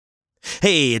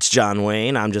Hey, it's John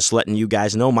Wayne. I'm just letting you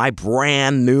guys know my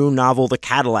brand new novel, The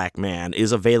Cadillac Man,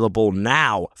 is available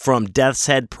now from Death's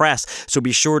Head Press, so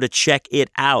be sure to check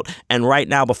it out. And right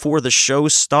now, before the show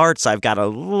starts, I've got a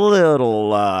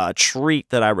little treat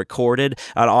that I recorded,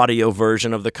 an audio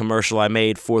version of the commercial I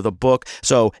made for the book,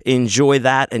 so enjoy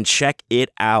that and check it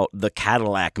out, The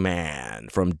Cadillac Man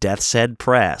from Death's Head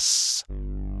Press.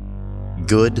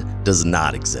 Good does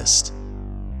not exist.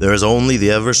 There is only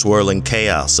the ever-swirling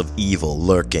chaos of evil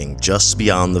lurking just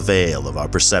beyond the veil of our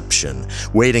perception,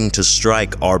 waiting to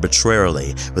strike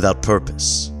arbitrarily without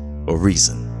purpose or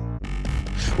reason.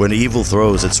 When evil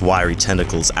throws its wiry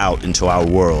tentacles out into our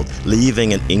world,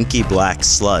 leaving an inky black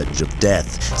sludge of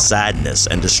death, sadness,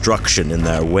 and destruction in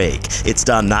their wake, it's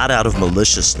done not out of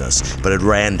maliciousness, but at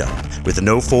random, with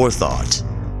no forethought,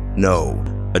 no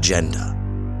agenda.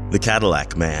 The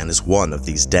Cadillac Man is one of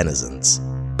these denizens.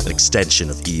 An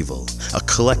extension of evil, a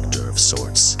collector of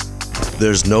sorts.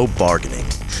 There's no bargaining,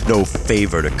 no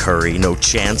favor to curry, no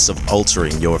chance of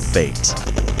altering your fate.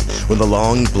 When the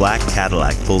long black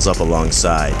Cadillac pulls up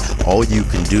alongside, all you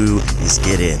can do is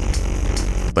get in,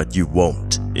 but you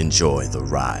won't enjoy the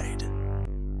ride.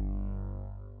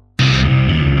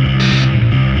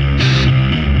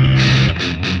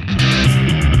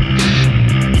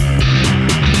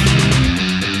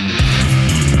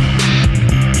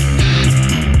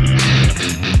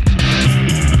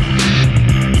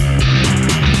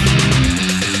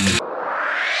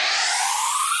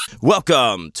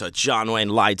 Welcome to John Wayne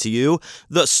Lied to You,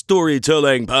 the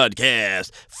storytelling podcast,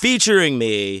 featuring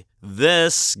me,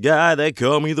 this guy, they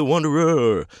call me the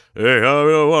Wanderer. Hey, I'm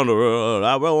the Wanderer.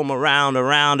 I roam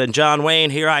around, and John Wayne,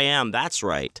 here I am. That's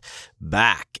right,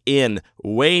 back in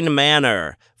Wayne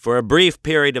Manor for a brief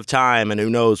period of time, and who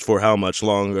knows for how much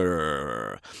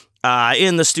longer.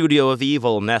 In the studio of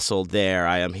evil, nestled there.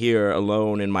 I am here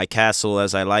alone in my castle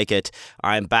as I like it.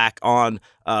 I'm back on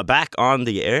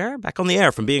the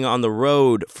air from being on the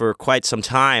road for quite some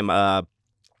time. I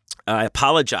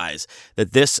apologize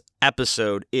that this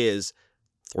episode is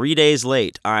 3 days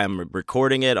late. I'm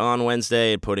recording it on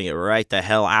Wednesday and putting it right the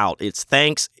hell out. It's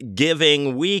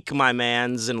Thanksgiving week, my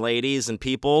mans and ladies and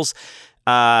peoples.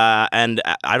 And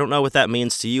I don't know what that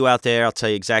means to you out there. I'll tell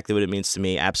you exactly what it means to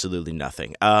me. Absolutely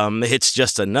nothing. It's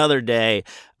just another day.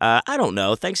 I don't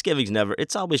know. Thanksgiving's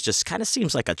it's always just kind of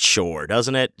seems like a chore,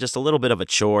 doesn't it? Just a little bit of a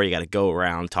chore. You got to go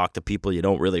around, talk to people you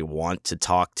don't really want to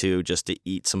talk to, just to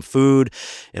eat some food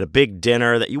at a big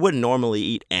dinner that you wouldn't normally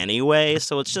eat anyway.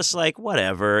 So it's just like,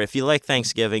 whatever. If you like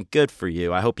Thanksgiving, good for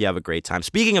you. I hope you have a great time.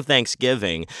 Speaking of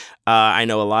Thanksgiving, I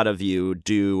know a lot of you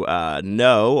do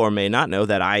know or may not know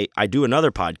that I do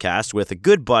another podcast with a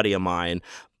good buddy of mine,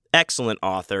 excellent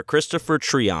author, Christopher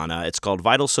Triana. It's called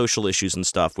Vital Social Issues and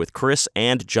Stuff with Chris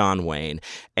and John Wayne.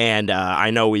 And I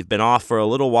know we've been off for a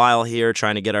little while here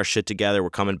trying to get our shit together. We're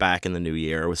coming back in the new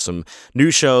year with some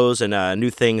new shows and new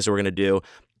things we're going to do.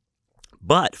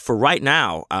 But for right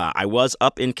now, I was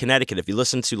up in Connecticut. If you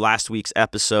listened to last week's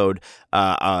episode,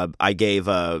 I gave,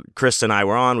 Chris and I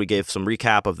were on, we gave some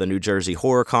recap of the New Jersey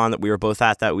HorrorCon that we were both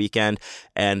at that weekend,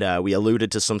 and we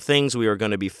alluded to some things we were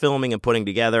going to be filming and putting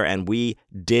together, and we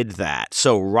did that.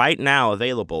 So right now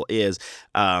available is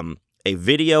a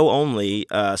video-only,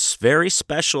 very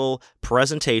special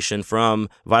presentation from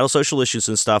Vital Social Issues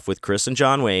and Stuff with Chris and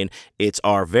John Wayne. It's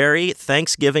our very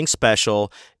Thanksgiving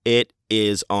special. It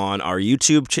is on our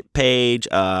YouTube page.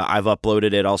 I've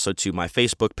uploaded it also to my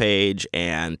Facebook page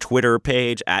and Twitter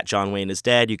page at John Wayne is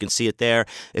Dead. You can see it there.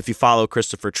 If you follow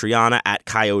Christopher Triana at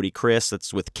Coyote Chris,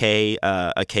 that's with K,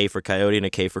 a K for Coyote and a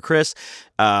K for Chris.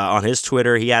 On his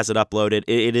Twitter, he has it uploaded.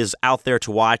 It is out there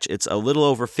to watch. It's a little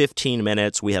over 15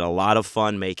 minutes. We had a lot of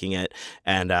fun making it,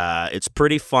 and it's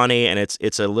pretty funny, and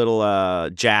it's a little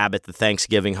jab at the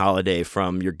Thanksgiving holiday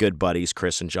from your good buddies,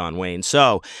 Chris and John Wayne.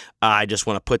 So I just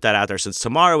want to put that out there since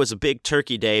tomorrow is a big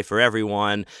turkey day for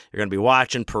everyone. You're going to be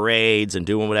watching parades and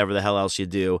doing whatever the hell else you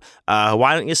do.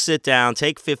 Why don't you sit down,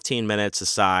 take 15 minutes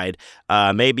aside.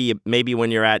 Maybe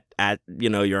when you're at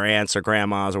your aunt's or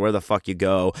grandma's or where the fuck you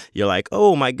go, you're like,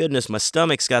 oh my goodness, my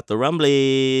stomach's got the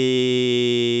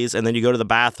rumblies. And then you go to the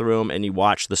bathroom and you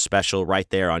watch the special right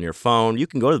there on your phone. You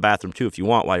can go to the bathroom too if you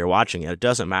want while you're watching it. It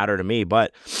doesn't matter to me,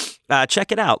 but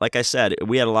check it out. Like I said,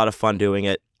 we had a lot of fun doing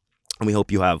it, and we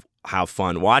hope you have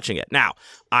fun watching it. Now,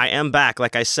 I am back.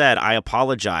 Like I said, I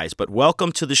apologize, but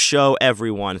welcome to the show,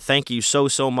 everyone. Thank you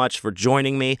so much for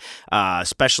joining me,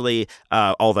 especially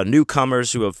all the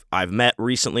newcomers who I've met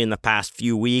recently in the past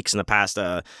few weeks, in the past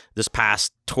this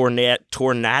past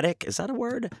tornadic, is that a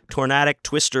word? Tornadic,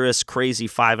 twisterous, crazy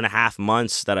 5.5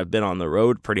 months that I've been on the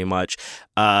road pretty much.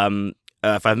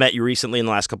 if I've met you recently in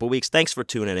the last couple of weeks, thanks for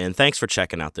tuning in. Thanks for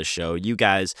checking out this show. You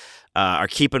guys are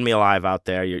keeping me alive out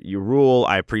there. You rule.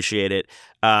 I appreciate it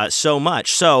so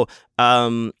much. So,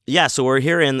 so we're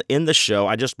here in the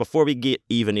show. Before we get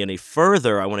even any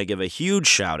further, I want to give a huge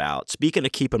shout out, speaking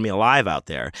of keeping me alive out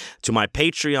there, to my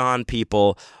Patreon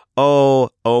people. Oh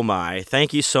my.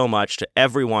 Thank you so much to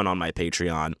everyone on my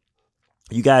Patreon.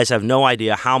 You guys have no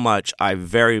idea how much I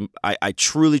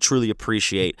truly, truly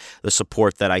appreciate the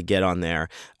support that I get on there.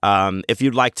 If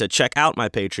you'd like to check out my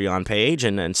Patreon page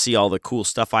and see all the cool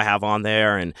stuff I have on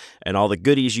there and all the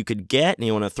goodies you could get, and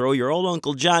you want to throw your old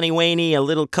Uncle Johnny Waney a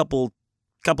little couple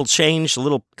change.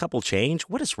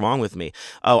 What is wrong with me?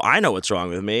 Oh, I know what's wrong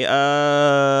with me.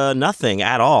 Nothing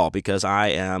at all, because I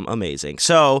am amazing.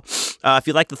 So if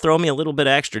you'd like to throw me a little bit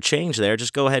of extra change there,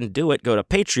 just go ahead and do it. Go to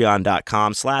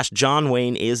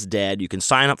patreon.com/JohnWayneIsDead. You can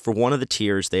sign up for one of the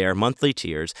tiers there, monthly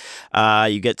tiers.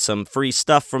 You get some free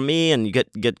stuff from me, and you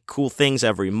get cool things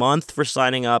every month for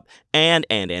signing up. And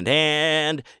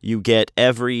you get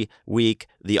every week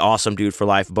the Awesome Dude for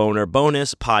Life Boner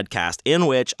bonus podcast, in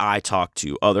which I talk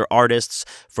to other artists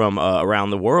from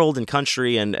around the world and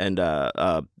country and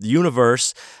the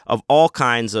universe of all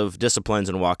kinds of disciplines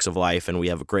and walks of life, and we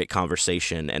have a great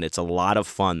conversation, and it's a lot of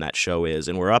fun, that show is,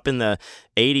 and we're up in the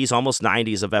 80s, almost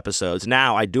 90s of episodes.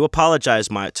 Now, I do apologize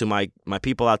to my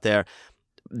people out there.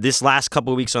 This last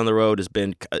couple of weeks on the road has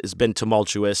been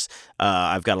tumultuous.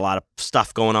 I've got a lot of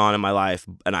stuff going on in my life,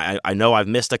 and I know I've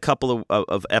missed a couple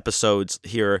of episodes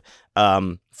here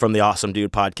from the Awesome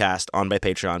Dude podcast on my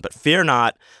Patreon. But fear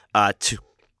not. I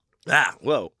don't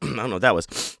know what that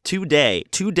was. Today,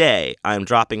 I'm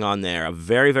dropping on there a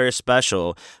very, very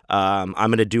special. I'm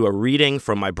going to do a reading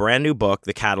from my brand new book,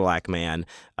 The Cadillac Man,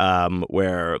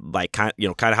 where kind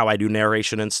of how I do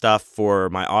narration and stuff for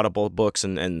my Audible books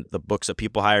and the books that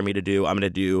people hire me to do. I'm going to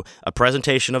do a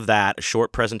presentation of that, a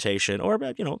short presentation, or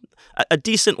a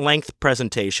decent length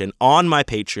presentation on my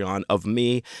Patreon of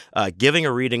me giving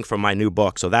a reading from my new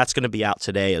book. So that's going to be out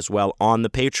today as well on the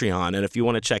Patreon. And if you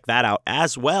want to check that out,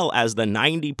 as well as the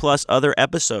 90 plus other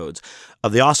episodes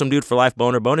of the Awesome Dude for Life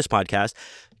Boner bonus podcast,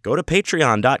 go to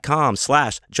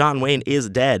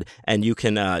patreon.com/JohnWayneIsDead, and you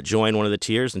can join one of the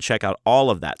tiers and check out all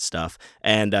of that stuff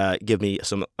and give me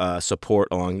some support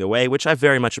along the way, which I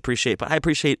very much appreciate. But I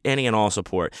appreciate any and all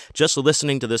support. Just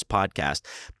listening to this podcast,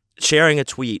 sharing a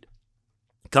tweet,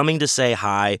 coming to say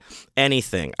hi,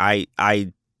 anything.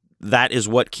 That is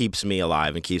what keeps me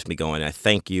alive and keeps me going. I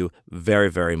thank you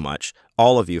very, very much,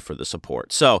 all of you, for the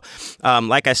support. So,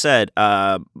 like I said,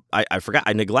 I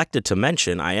neglected to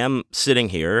mention, I am sitting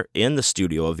here in the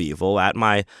studio of evil at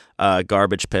my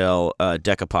garbage pail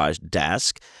decoupage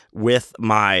desk with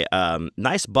my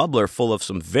nice bubbler full of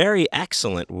some very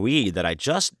excellent weed that I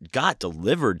just got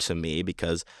delivered to me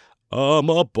because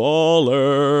I'm a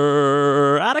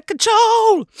baller, out of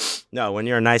control. No, when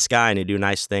you're a nice guy and you do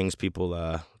nice things, people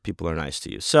are nice to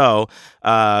you. So,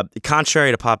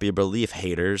 contrary to popular belief,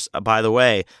 haters, by the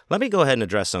way, let me go ahead and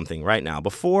address something right now.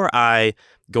 Before I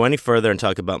go any further and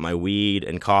talk about my weed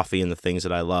and coffee and the things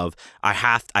that I love, I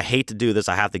hate to do this.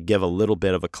 I have to give a little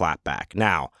bit of a clap back.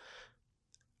 Now,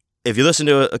 if you listened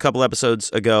to a couple episodes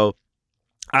ago,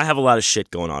 I have a lot of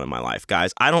shit going on in my life,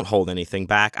 guys. I don't hold anything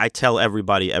back. I tell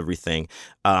everybody everything,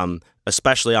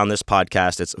 especially on this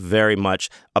podcast. It's very much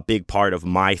a big part of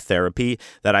my therapy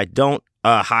that I don't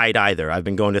hide either. I've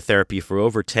been going to therapy for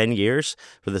over 10 years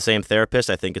for the same therapist.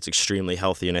 I think it's extremely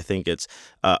healthy, and I think it's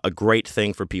a great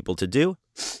thing for people to do.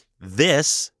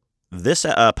 This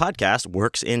podcast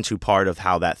works into part of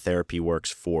how that therapy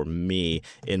works for me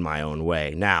in my own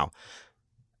way. Now,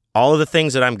 all of the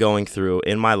things that I'm going through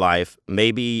in my life,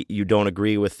 maybe you don't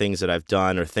agree with things that I've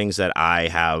done or things that I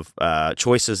have,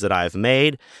 choices that I've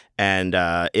made. And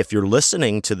if you're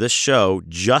listening to this show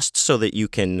just so that you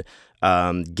can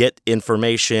get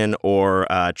information or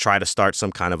try to start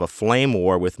some kind of a flame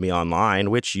war with me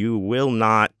online, which you will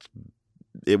not,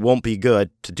 it won't be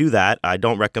good to do that. I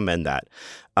don't recommend that.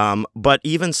 But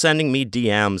even sending me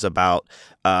DMs about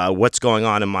what's going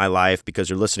on in my life because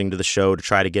you're listening to the show to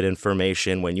try to get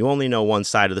information when you only know one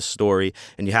side of the story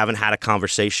and you haven't had a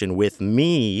conversation with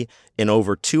me in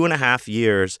over 2.5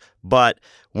 years, but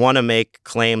want to make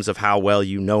claims of how well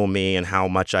you know me and how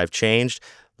much I've changed,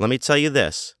 let me tell you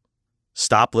this.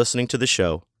 Stop listening to the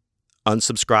show.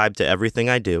 Unsubscribe to everything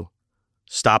I do.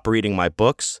 Stop reading my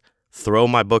books. Throw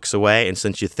my books away, and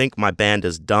since you think my band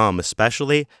is dumb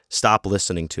especially, stop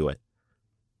listening to it.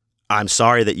 I'm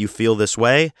sorry that you feel this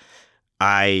way.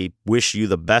 I wish you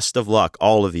the best of luck,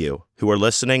 all of you who are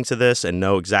listening to this and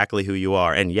know exactly who you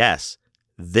are. And yes,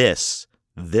 this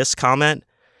comment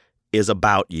is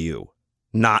about you,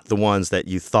 not the ones that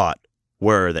you thought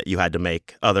were that you had to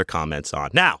make other comments on.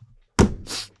 Now,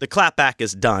 the clapback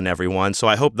is done, everyone, so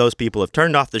I hope those people have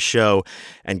turned off the show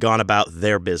and gone about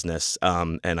their business,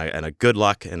 and a good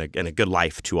luck and a good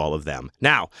life to all of them.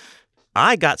 Now,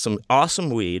 I got some awesome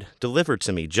weed delivered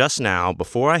to me just now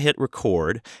before I hit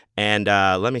record, and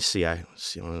let me see. I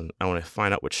want to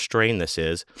find out which strain this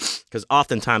is, because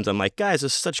oftentimes I'm like, guys,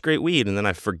 this is such great weed, and then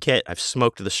I forget I've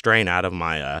smoked the strain out of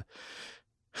my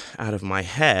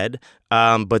head.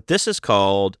 But this is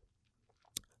called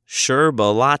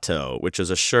Sherbalato, which is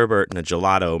a sherbet and a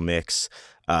gelato mix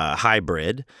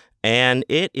hybrid, and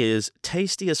it is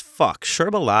tasty as fuck.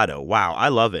 Sherbalato, wow, I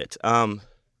love it.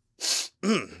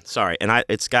 Sorry, and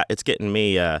it's getting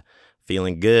me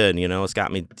feeling good. It's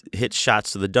got me hit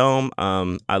shots to the dome.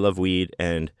 I love weed,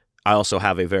 and I also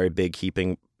have a very big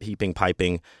heaping,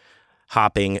 piping,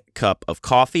 hopping cup of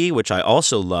coffee, which I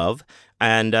also love.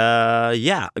 And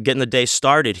getting the day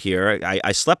started here.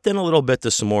 I slept in a little bit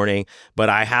this morning, but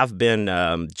I have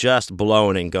been just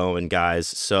blowing and going, guys.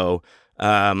 So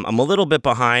I'm a little bit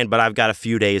behind, but I've got a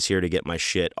few days here to get my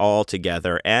shit all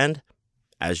together. And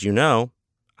as you know,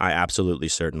 I absolutely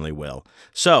certainly will.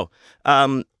 So,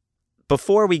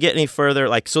 before we get any further,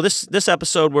 this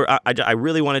episode where I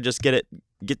really want to just get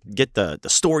the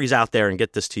stories out there and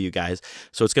get this to you guys.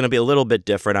 So it's going to be a little bit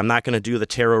different. I'm not going to do the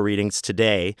tarot readings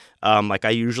today, like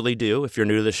I usually do. If you're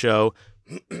new to the show,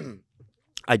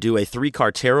 I do a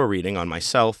 3-card tarot reading on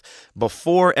myself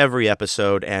before every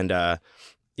episode, and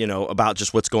about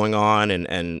just what's going on,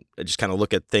 and just kind of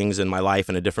look at things in my life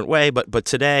in a different way. But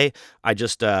today,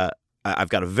 I've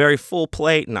got a very full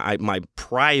plate, and my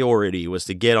priority was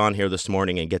to get on here this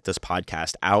morning and get this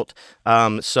podcast out.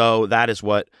 So that is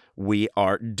what we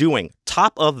are doing.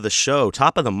 Top of the show,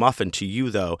 top of the muffin to you,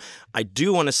 though. I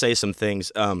do want to say some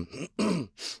things.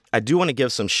 I do want to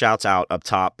give some shouts out up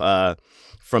top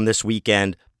from this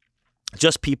weekend.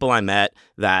 Just people I met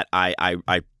that I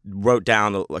wrote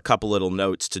down a couple little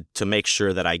notes to make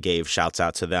sure that I gave shouts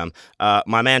out to them.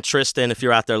 My man Tristan, if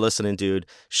you're out there listening, dude,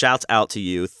 shouts out to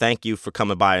you. Thank you for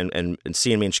coming by and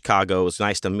seeing me in Chicago. It was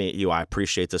nice to meet you. I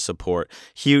appreciate the support.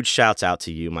 Huge shouts out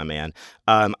to you, my man.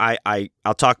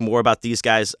 I'll talk more about these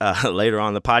guys later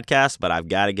on the podcast, but I've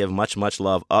got to give much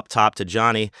love up top to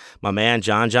Johnny, my man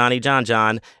John,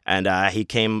 and he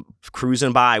came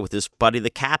cruising by with his buddy the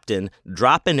Captain,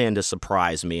 dropping in to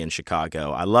surprise me in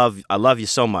Chicago. I love you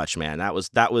so much, man. That was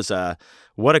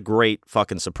what a great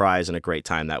fucking surprise and a great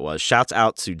time that was. Shouts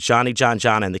out to Johnny,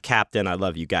 John, and the Captain. I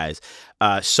love you guys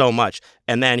so much.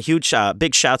 And then huge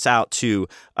big shouts out to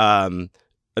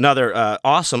another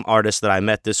awesome artist that I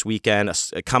met this weekend,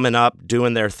 coming up,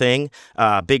 doing their thing.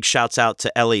 Big shouts out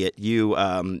to Elliot. You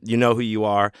know who you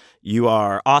are. You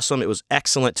are awesome. It was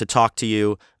excellent to talk to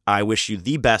you. I wish you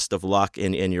the best of luck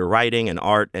in your writing and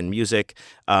art and music.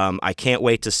 I can't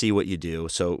wait to see what you do.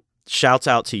 So shouts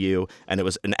out to you. And it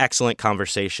was an excellent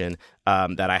conversation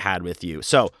that I had with you.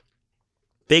 So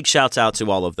big shouts out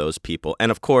to all of those people.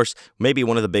 And of course, maybe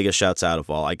one of the biggest shouts out of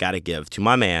all, I got to give to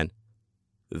my man,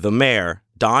 the mayor,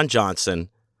 Don Johnson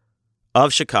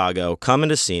of Chicago, coming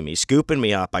to see me, scooping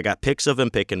me up. I got pics of him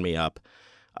picking me up.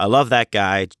 I love that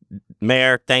guy.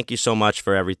 Mayor, thank you so much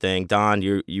for everything. Don,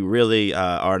 you really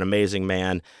are an amazing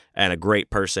man and a great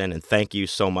person, and thank you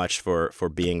so much for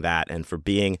being that and for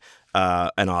being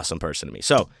an awesome person to me.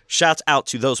 So shouts out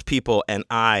to those people, and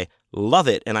I love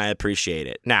it and I appreciate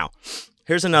it. Now,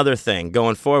 here's another thing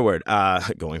going forward. One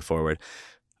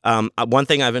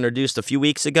thing I've introduced a few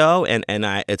weeks ago, and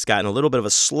it's gotten a little bit of a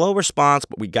slow response,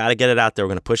 but we got to get it out there.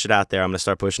 We're going to push it out there. I'm going to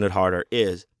start pushing it harder,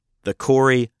 is the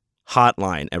Corey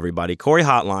Hotline, everybody. Corey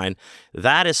Hotline.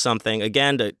 That is something,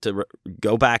 again, to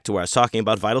go back to where I was talking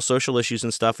about vital social issues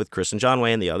and stuff with Chris and John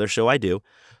Wayne, the other show I do.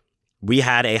 We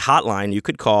had a hotline you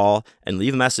could call and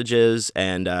leave messages,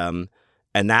 and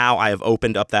now I have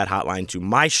opened up that hotline to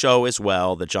my show as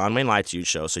well, the John Wayne Lie to You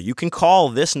show. So you can call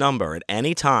this number at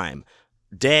any time,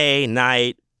 day,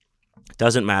 night,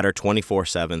 doesn't matter,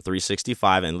 24/7,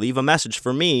 365, and leave a message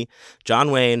for me,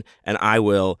 John Wayne, and I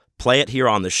will play it here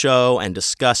on the show and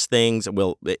discuss things.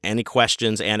 Any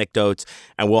questions, anecdotes,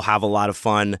 and we'll have a lot of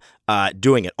fun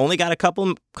doing it. Only got a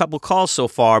couple calls so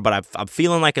far, but I'm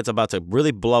feeling like it's about to really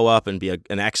blow up and be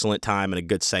an excellent time and a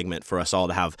good segment for us all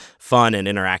to have fun and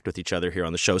interact with each other here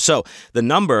on the show. So the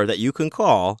number that you can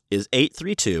call is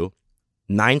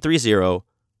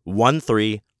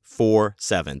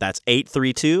 832-930-1347. That's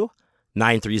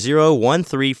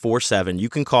 832-930-1347. You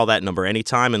can call that number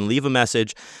anytime and leave a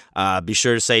message. Be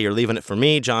sure to say you're leaving it for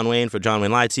me, John Wayne, for John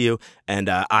Wayne Lie to You, and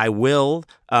I will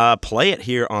play it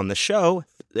here on the show.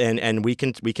 and we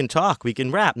can talk, we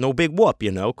can rap, no big whoop,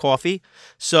 coffee.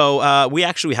 So we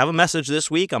have a message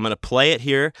this week. I'm going to play it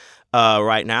here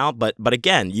right now, but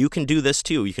again, you can do this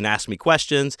too. You can ask me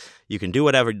questions, you can do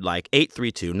whatever you'd like.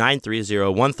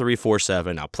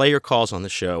 832-930-1347. I'll play your calls on the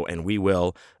show, and we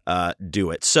will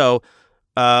do it. So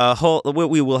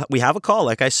we have a call,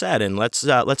 like I said, and let's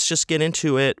just get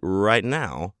into it right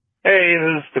now. Hey,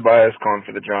 this is Tobias calling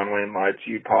for the John Wayne Lied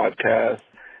to You podcast.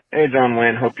 Hey, John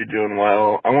Wayne, hope you're doing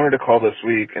well. I wanted to call this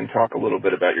week and talk a little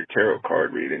bit about your tarot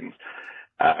card readings.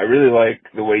 I really like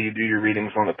the way you do your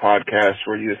readings on the podcast,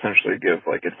 where you essentially give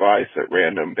like advice at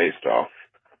random based off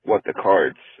what the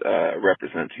cards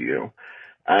represent to you.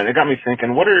 And it got me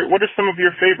thinking, what are some of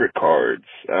your favorite cards,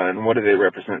 and what do they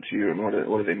represent to you, and what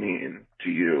do they mean to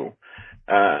you?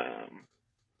 But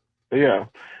yeah,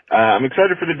 I'm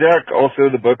excited for the deck. Also,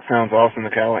 the book sounds awesome. The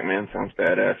Cadillac Man sounds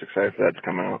badass. Excited for that to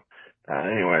come out.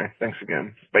 Anyway, thanks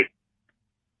again. Bye.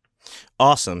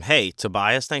 Awesome. Hey,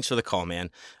 Tobias, thanks for the call, man.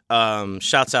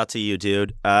 Shouts out to you,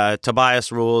 dude.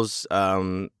 Tobias rules.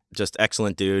 Just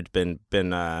excellent dude. Been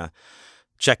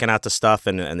checking out the stuff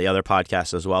and the other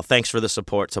podcasts as well. Thanks for the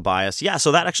support, Tobias. Yeah,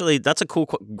 so that's a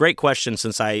great question,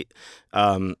 since I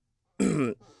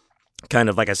kind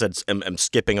of, like I said, I'm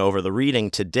skipping over the reading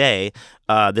today.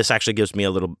 This actually gives me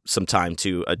some time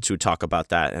to talk about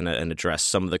that and address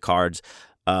some of the cards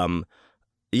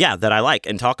that I like,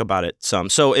 and talk about it some.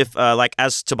 So if like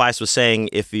as Tobias was saying,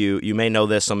 if you may know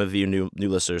this, some of you new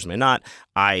listeners may not,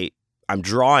 I'm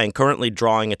currently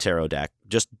drawing a tarot deck.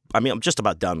 I'm just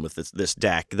about done with this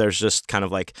deck. There's just kind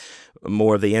of like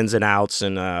more of the ins and outs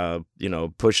and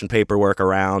pushing paperwork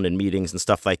around and meetings and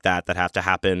stuff like that have to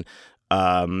happen.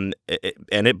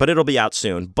 But it'll be out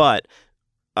soon. But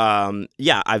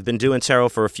I've been doing tarot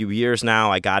for a few years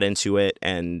now. I got into it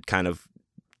and kind of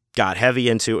got heavy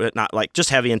into it, not like just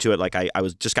heavy into it, like I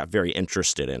got very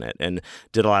interested in it and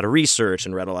did a lot of research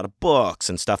and read a lot of books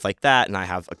and stuff like that. And I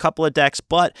have a couple of decks,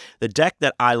 but the deck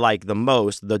that I like the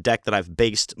most, the deck that I've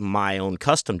based my own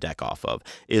custom deck off of,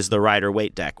 is the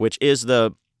Rider-Waite deck, which is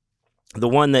the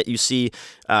one that you see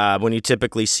when you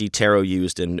typically see tarot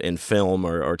used in film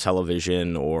or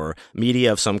television or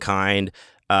media of some kind.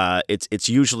 It's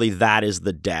usually that is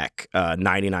the deck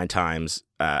 99 times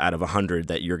out of 100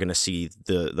 that you're going to see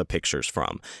the pictures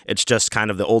from. It's just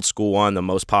kind of the old school one, the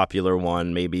most popular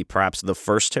one, maybe perhaps the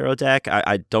first tarot deck.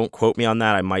 I don't quote me on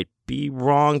that. I might be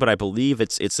wrong, but I believe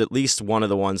it's at least one of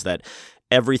the ones that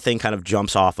everything kind of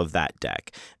jumps off of that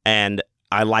deck. And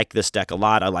I like this deck a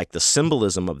lot. I like the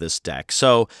symbolism of this deck.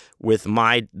 So with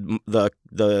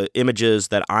the images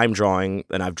that I'm drawing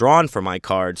and I've drawn for my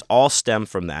cards all stem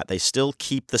from that. They still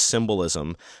keep the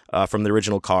symbolism from the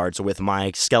original cards with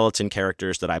my skeleton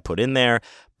characters that I put in there.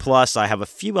 Plus, I have a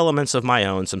few elements of my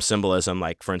own, some symbolism,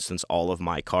 like, for instance, all of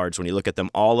my cards. When you look at them,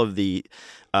 all of the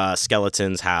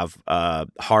skeletons have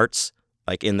hearts,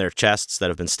 like in their chests, that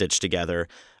have been stitched together.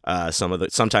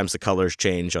 Sometimes the colors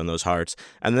change on those hearts,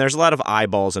 and there's a lot of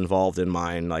eyeballs involved in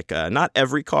mine. Like not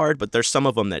every card, but there's some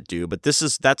of them that do. But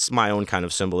that's my own kind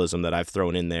of symbolism that I've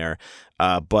thrown in there.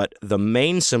 But the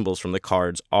main symbols from the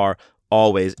cards are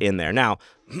always in there. Now,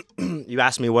 you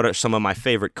asked me what are some of my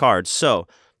favorite cards. So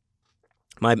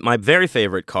my very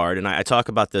favorite card, and I talk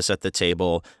about this at the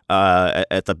table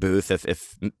at the booth.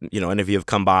 If any of you have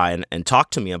come by and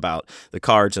talked to me about the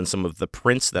cards and some of the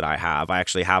prints that I have, I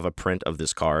actually have a print of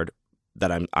this card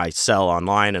that I sell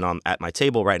online and I'm at my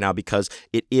table right now because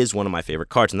it is one of my favorite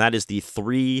cards, and that is the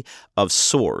Three of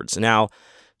Swords. Now,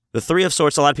 the Three of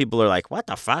Swords, a lot of people are like, what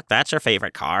the fuck? That's your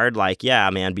favorite card? Like, yeah,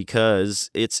 man,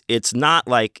 because it's not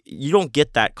like you don't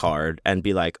get that card and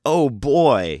be like, oh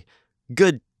boy,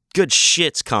 good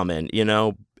shit's coming,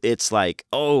 It's like,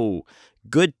 oh,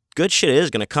 good shit is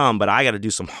going to come, but I got to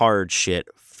do some hard shit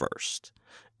first.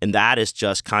 And that is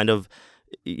just kind of,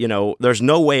 there's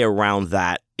no way around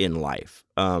that in life.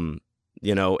 A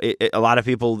lot of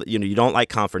people, you don't like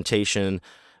confrontation,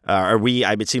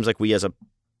 it seems like we as a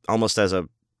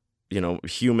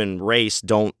human race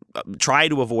don't try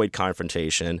to avoid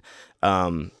confrontation.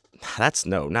 That's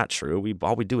not true.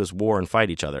 All we do is war and fight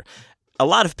each other. A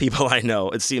lot of people I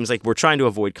know, it seems like we're trying to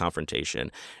avoid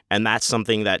confrontation, and that's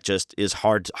something that just is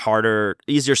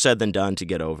easier said than done to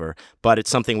get over, but it's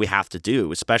something we have to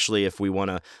do, especially if we want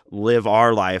to live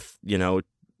our life,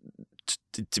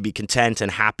 to be content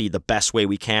and happy the best way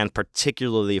we can,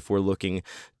 particularly if we're looking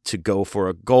to go for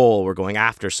a goal, we're going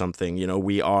after something,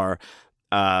 we are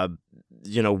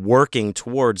working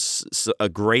towards a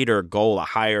greater goal, a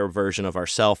higher version of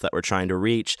ourself that we're trying to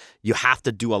reach. You have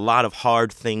to do a lot of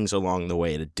hard things along the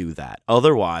way to do that.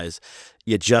 Otherwise,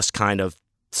 you just kind of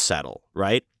settle,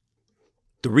 right?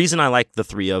 The reason I like the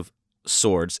Three of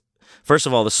swords. First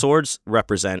of all, the swords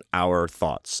represent our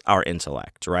thoughts, our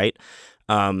intellect, right?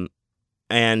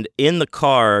 And in the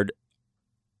card,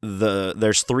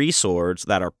 there's 3 swords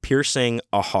that are piercing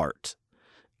a heart.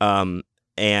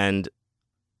 And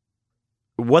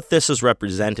what this is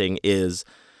representing is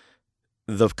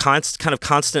the kind of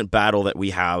constant battle that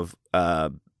we have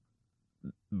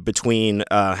between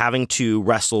having to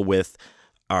wrestle with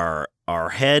our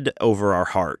head over our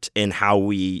heart and how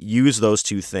we use those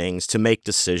 2 things to make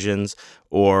decisions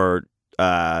or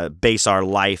base our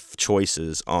life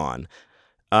choices on.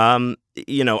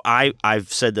 I've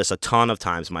said this a ton of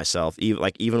times myself,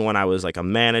 even when I was like a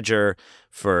manager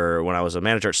at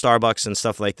Starbucks and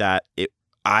stuff like that,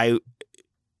 I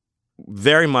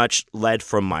very much led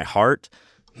from my heart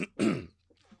and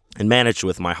managed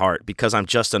with my heart because I'm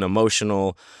just an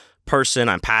emotional person.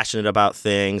 I'm passionate about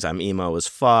things. I'm emo as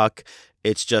fuck.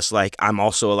 It's just like I'm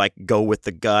also like go with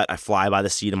the gut. I fly by the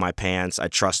seat of my pants. I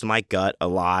trust my gut a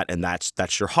lot, and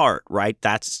that's your heart, right?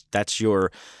 That's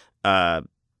your that's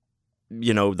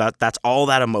all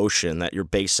that emotion that you're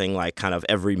basing like kind of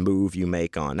every move you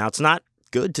make on. Now, it's not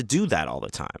good to do that all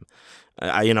the time.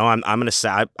 I'm gonna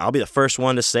say I'll be the first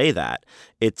one to say that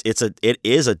it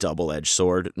is a double-edged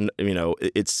sword.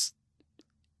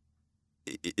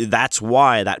 That's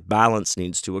why that balance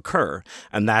needs to occur,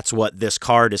 and that's what this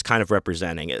card is kind of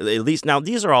representing. At least now,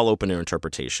 these are all open to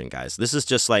interpretation, guys. This is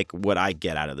just like what I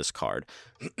get out of this card,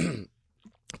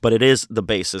 but it is the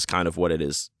basis, kind of what it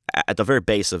is. At the very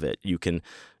base of it, you can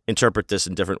interpret this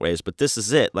in different ways, but this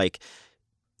is it. Like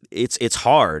it's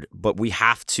hard, but we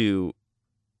have to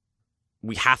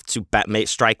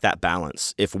strike that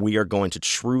balance if we are going to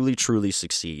truly, truly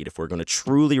succeed, if we're going to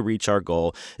truly reach our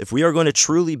goal, if we are going to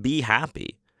truly be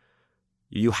happy.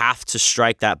 You have to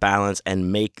strike that balance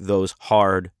and make those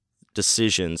hard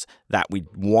decisions that we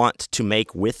want to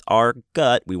make with our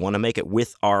gut. We want to make it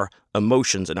with our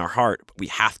emotions and our heart. We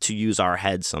have to use our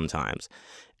head sometimes.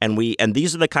 And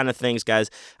these are the kind of things, guys,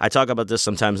 I talk about this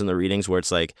sometimes in the readings where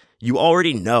it's like, you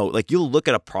already know, like you'll look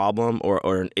at a problem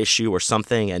or an issue or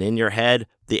something, and in your head,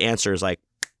 the answer is like,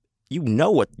 you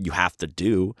know what you have to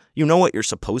do. You know what you're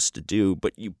supposed to do,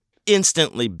 but you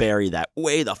instantly bury that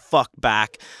way the fuck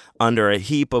back under a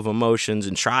heap of emotions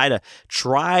and try to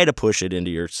push it into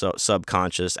your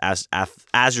subconscious as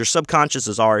your subconscious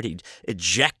has already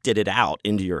ejected it out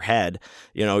into your head.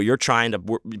 You're trying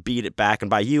to beat it back, and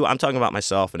by you, I'm talking about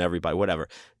myself and everybody, whatever.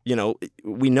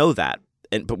 We know that,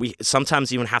 but we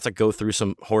sometimes even have to go through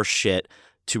some horse shit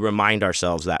to remind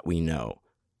ourselves that we know,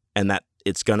 and that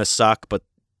it's gonna suck, but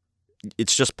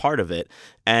it's just part of it.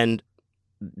 And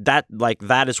that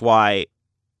is why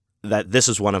that this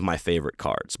is one of my favorite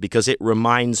cards, because it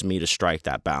reminds me to strike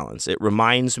that balance. It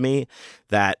reminds me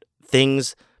that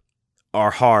things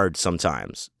are hard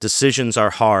sometimes. Decisions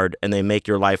are hard, and they make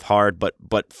your life hard, but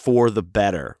for the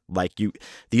better.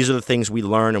 These are the things we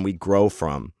learn and we grow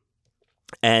from.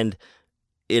 And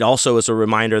it also is a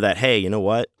reminder that, hey, you know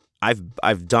what? I've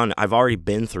already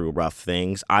been through rough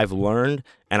things. I've learned,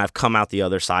 and I've come out the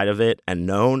other side of it and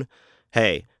known,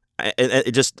 hey,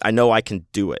 I know I can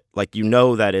do it.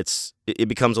 That it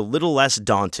becomes a little less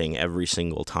daunting every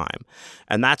single time.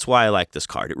 And that's why I like this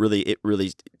card. It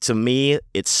really, to me,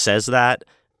 it says that,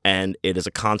 and it is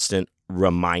a constant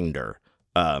reminder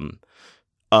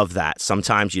of that.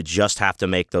 Sometimes you just have to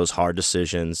make those hard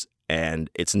decisions, and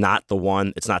it's not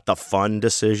the fun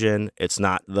decision. It's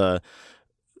not the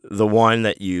one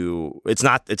that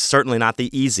it's certainly not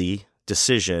the easy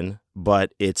decision,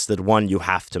 but it's the one you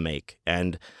have to make.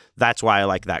 And that's why I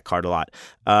like that card a lot.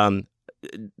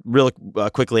 Real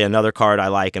quickly, another card I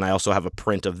like, and I also have a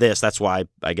print of this. That's why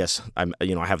I guess I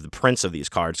have the prints of these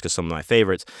cards, because some of my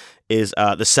favorites is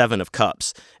the Seven of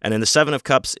Cups. And in the Seven of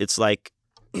Cups, it's like,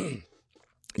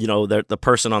 the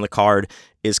person on the card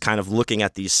is kind of looking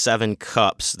at these 7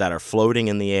 cups that are floating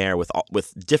in the air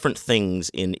with different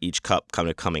things in each cup kind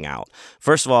of coming out.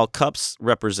 First of all, cups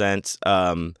represent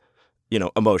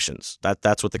emotions.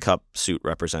 That's what the cup suit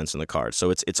represents in the card. So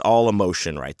it's all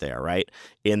emotion right there, right?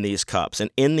 In these cups. And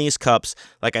in these cups,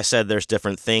 like I said, there's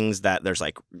different things that there's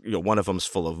one of them's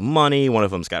full of money, one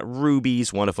of them's got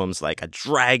rubies, one of them's like a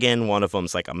dragon, one of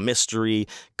them's like a mystery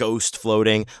ghost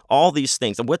floating, all these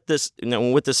things. And what this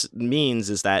means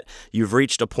is that you've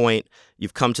reached a point,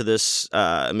 you've come to this,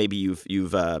 maybe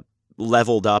you've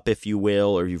leveled up, if you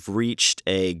will, or you've reached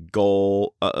a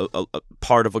goal, a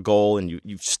part of a goal, and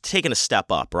you've taken a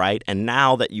step up, right? And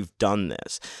now that you've done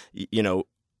this,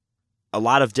 a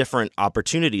lot of different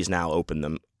opportunities now open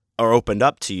are opened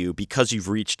up to you because you've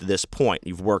reached this point.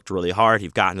 You've worked really hard.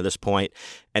 You've gotten to this point,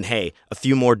 and hey, a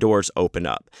few more doors open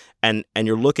up. And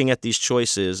you're looking at these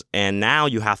choices, and now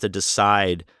you have to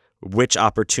decide which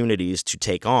opportunities to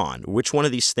take on. Which one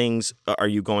of these things are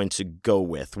you going to go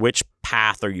with? Which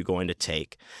path are you going to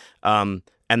take? And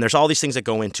there's all these things that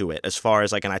go into it as far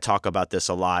as like, and I talk about this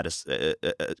a lot as,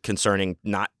 concerning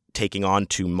not taking on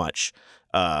too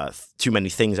many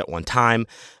things at one time,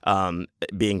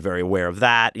 being very aware of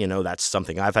that. That's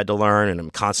something I've had to learn, and I'm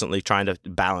constantly trying to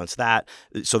balance that.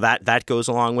 So that goes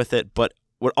along with it. But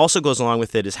what also goes along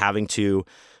with it is having to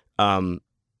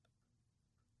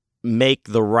make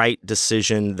the right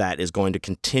decision that is going to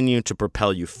continue to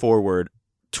propel you forward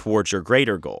towards your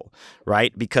greater goal,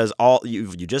 right? Because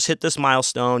you just hit this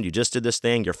milestone, you just did this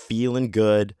thing, you're feeling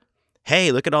good.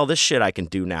 Hey, look at all this shit I can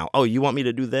do now. Oh, you want me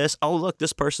to do this? Oh, look,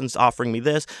 this person's offering me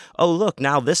this. Oh, look,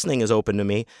 now this thing is open to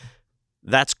me.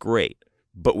 That's great.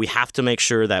 But we have to make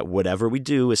sure that whatever we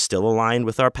do is still aligned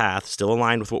with our path, still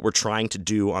aligned with what we're trying to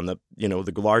do on the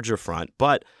larger front.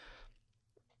 But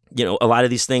a lot of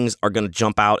these things are going to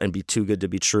jump out and be too good to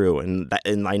be true. And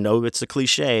I know it's a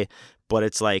cliche, but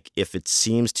it's like, if it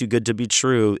seems too good to be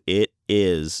true, it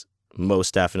is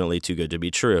most definitely too good to be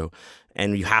true.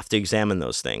 And you have to examine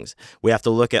those things. We have to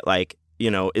look at like,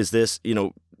 is this,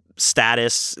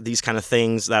 status, these kind of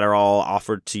things that are all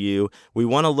offered to you. We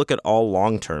want to look at all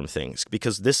long-term things,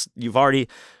 because you've already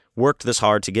worked this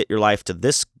hard to get your life to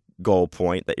this goal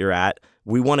point that you're at.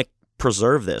 We want to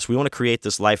preserve this. We want to create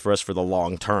this life for us for the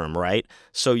long term, right?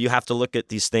 So you have to look at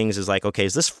these things as like, okay,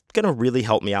 is this going to really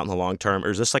help me out in the long term? Or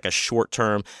is this like a short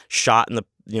term shot in the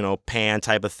pan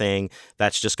type of thing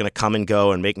that's just going to come and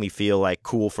go and make me feel like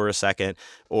cool for a second?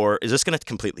 Or is this going to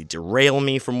completely derail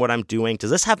me from what I'm doing?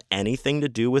 Does this have anything to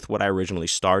do with what I originally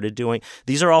started doing?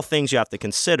 These are all things you have to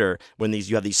consider when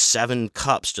you have these 7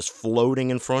 cups just floating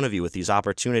in front of you with these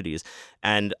opportunities.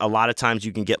 And a lot of times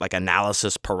you can get like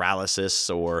analysis paralysis,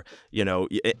 or,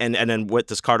 and then what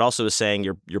this card also is saying,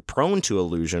 you're prone to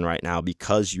illusion right now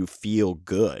because you feel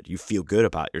good. You feel good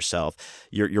about yourself.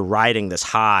 You're riding this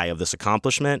high of this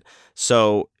accomplishment.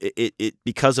 So it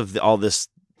because of all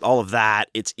of that,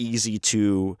 it's easy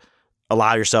to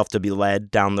allow yourself to be led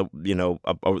down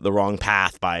the wrong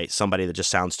path by somebody that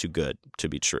just sounds too good to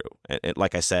be true. And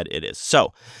like I said, it is.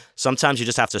 So sometimes you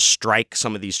just have to strike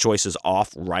some of these choices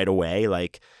off right away.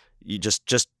 Like you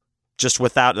just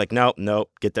without like, nope,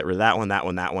 get rid of that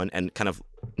one, and kind of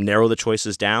narrow the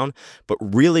choices down. But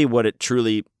really what it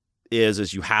truly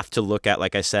is you have to look at,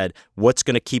 like I said, what's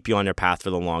going to keep you on your path for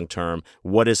the long term.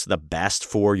 What is the best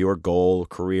for your goal,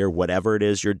 career, whatever it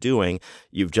is you're doing.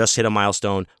 You've just hit a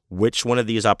milestone. Which one of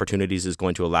these opportunities is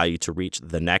going to allow you to reach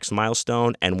the next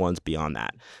milestone and ones beyond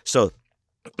that? So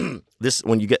I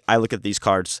look at these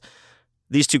cards,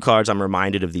 these 2 cards, I'm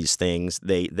reminded of these things.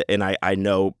 I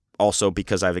know also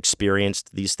because I've experienced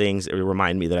these things, it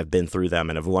remind me that I've been through them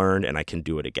and have learned, and I can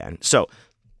do it again. So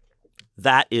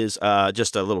that is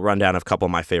just a little rundown of a couple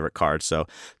of my favorite cards. So,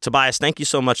 Tobias, thank you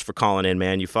so much for calling in,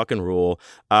 man. You fucking rule.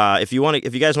 If you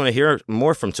guys want to hear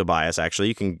more from Tobias, actually,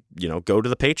 you can, go to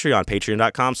the Patreon,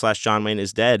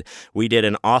 patreon.com/JohnWayneIsDead. We did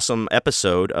an awesome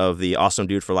episode of the Awesome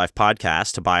Dude for Life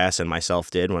podcast, Tobias and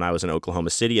myself did, when I was in Oklahoma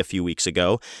City a few weeks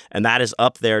ago, and that is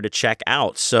up there to check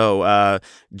out. So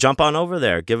jump on over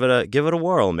there, give it a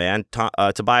whirl, man.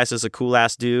 Tobias is a cool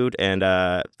ass dude, and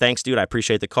thanks, dude. I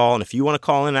appreciate the call. And if you want to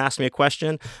call in and ask me a question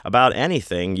about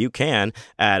anything, you can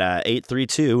at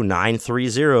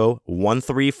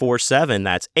 832-930-1347.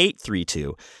 That's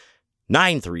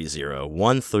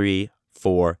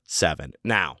 832-930-1347.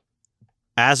 Now,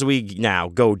 as we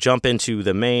go jump into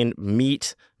the main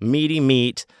meaty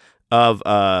meat of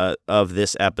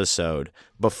this episode,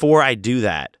 before I do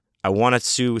that, I wanted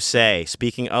to say,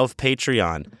 speaking of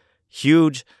Patreon,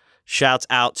 huge shouts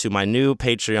out to my new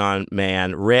Patreon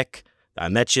man, Rick. I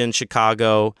met you in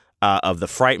Chicago. Of the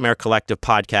Frightmare Collective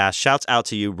podcast. Shouts out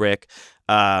to you, Rick.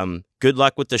 Good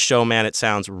luck with the show, man. It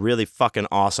sounds really fucking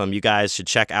awesome. You guys should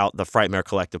check out the Frightmare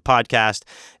Collective podcast.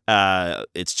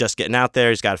 It's just getting out there.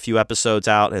 He's got a few episodes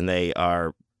out, and they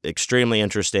are extremely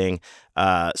interesting.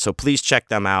 So please check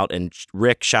them out. And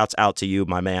Rick, shouts out to you,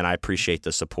 my man. I appreciate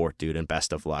the support, dude, and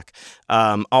best of luck.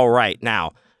 All right.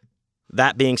 Now,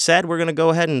 that being said, we're going to go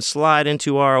ahead and slide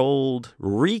into our old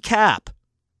recap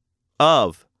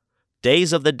of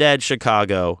Days of the Dead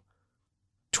Chicago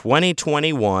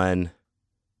 2021.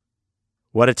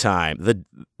 What a time. The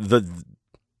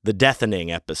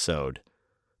deafening episode.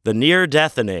 The near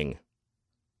deafening.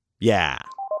 Yeah.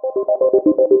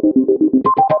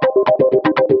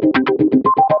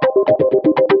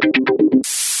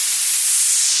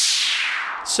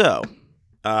 So,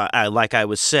 like I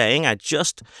was saying, I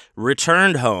just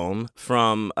returned home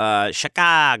from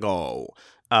Chicago,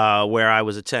 where I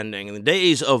was attending the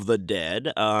Days of the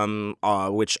Dead,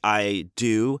 which I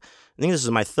do. I think this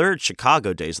is my third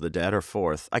Chicago Days of the Dead, or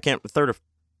fourth. I can't, third or,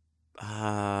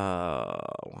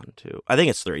 one, two. I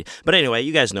think it's three. But anyway,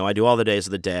 you guys know I do all the Days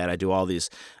of the Dead. I do all these.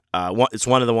 It's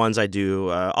one of the ones I do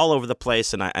all over the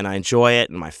place, and I enjoy it.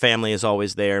 And my family is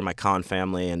always there, my con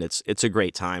family, and it's a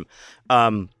great time.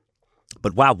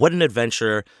 But wow, what an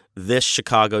adventure this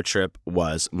Chicago trip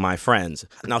was, my friends.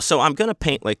 Now, so I'm going to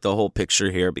paint like the whole picture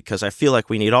here because I feel like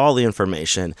we need all the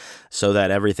information so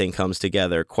that everything comes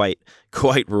together quite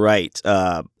right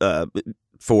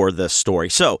for the story.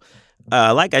 So,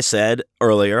 like I said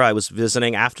earlier, I was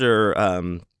visiting after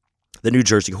the New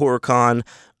Jersey Horror Con.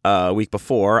 A week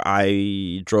before,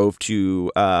 I drove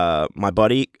to my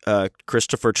buddy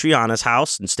Christopher Triana's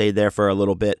house and stayed there for a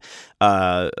little bit,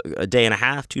 a day and a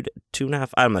half, two and a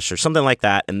half, I'm not sure, something like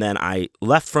that. And then I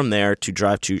left from there to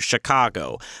drive to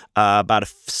Chicago. About a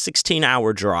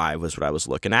 16-hour drive was what I was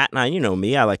looking at. Now, you know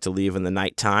me, I like to leave in the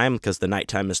nighttime because the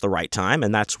nighttime is the right time,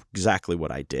 and that's exactly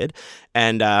what I did.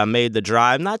 And made the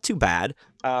drive not too bad.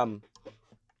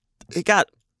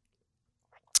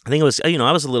 I think it was,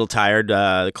 I was a little tired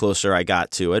the closer I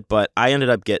got to it, but I ended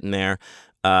up getting there.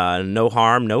 No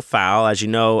harm, no foul. As you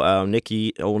know, old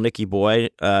Nicky boy,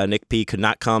 Nick P, could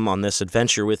not come on this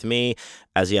adventure with me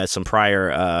as he had some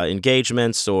prior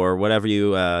engagements or whatever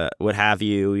what have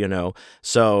you.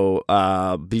 So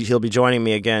he'll be joining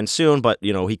me again soon, but,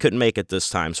 he couldn't make it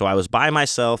this time. So I was by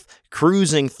myself,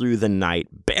 cruising through the night,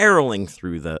 barreling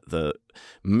through the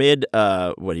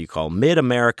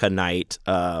mid-America night,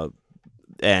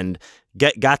 and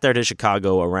got there to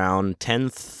Chicago around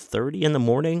 10:30 in the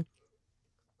morning,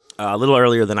 a little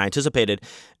earlier than I anticipated.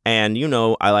 And,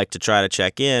 I like to try to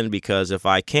check in because if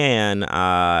I can,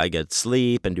 I get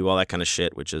sleep and do all that kind of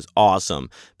shit, which is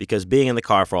awesome. Because being in the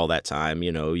car for all that time,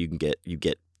 you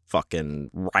get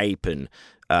fucking ripe and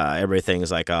everything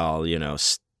is like,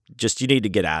 just you need to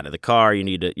get out of the car. You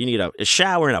need a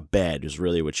shower and a bed is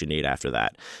really what you need after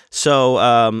that. So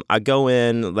I go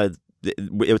in.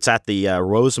 It's at the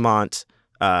Rosemont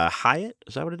Hyatt.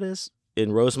 Is that what it is?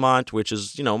 In Rosemont, which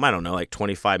is, I don't know, like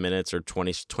 25 minutes or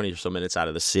 20 or so minutes out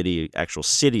of the actual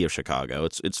city of Chicago.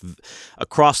 It's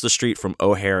across the street from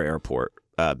O'Hare Airport,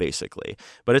 basically.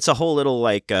 But it's a whole little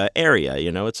area,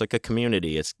 it's like a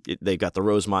community. They've got the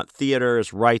Rosemont Theater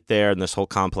is right there in this whole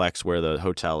complex where the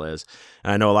hotel is.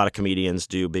 And I know a lot of comedians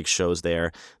do big shows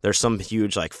there. There's some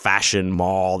huge fashion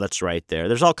mall that's right there.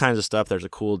 There's all kinds of stuff. There's a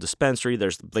cool dispensary.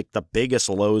 There's the biggest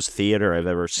Lowe's theater I've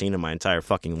ever seen in my entire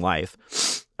fucking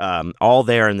life. All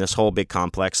there in this whole big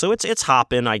complex. So it's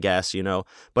hopping, I guess,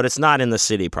 but it's not in the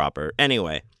city proper.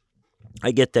 Anyway,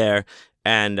 I get there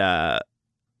and, I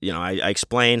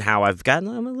explain how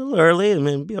I'm a little early. I mean,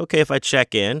 it'd be okay if I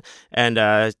check in. And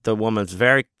the woman's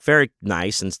very, very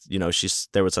nice. And,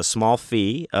 there was a small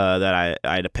fee that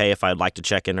I had to pay if I'd like to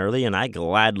check in early. And I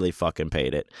gladly fucking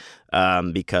paid it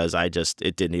because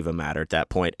it didn't even matter at that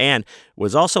point. And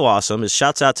what's also awesome is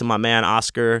shouts out to my man,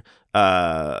 Oscar.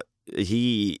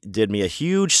 He did me a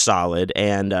huge solid.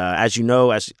 And as you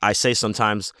know, as I say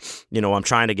sometimes, I'm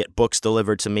trying to get books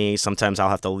delivered to me. Sometimes I'll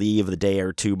have to leave the day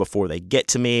or two before they get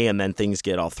to me, and then things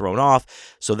get all thrown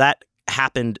off. So that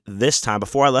happened this time.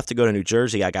 Before I left to go to New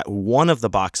Jersey, I got one of the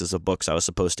boxes of books I was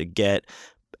supposed to get.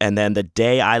 And then the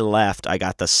day I left, I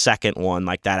got the second one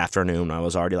that afternoon. I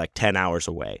was already 10 hours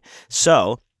away.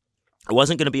 So I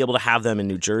wasn't going to be able to have them in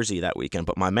New Jersey that weekend.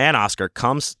 But my man, Oscar,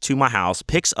 comes to my house,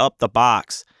 picks up the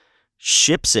box,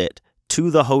 ships it to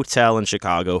the hotel in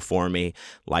Chicago for me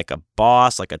like a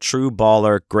boss, like a true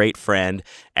baller, great friend.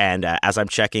 And as I'm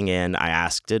checking in, I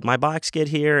asked, did my box get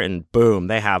here? And boom,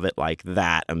 they have it like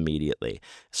that immediately.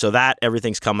 So that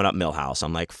everything's coming up Millhouse.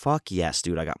 I'm like, fuck yes,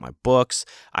 dude. I got my books.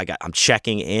 I'm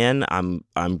checking in. I'm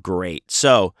great.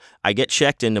 So I get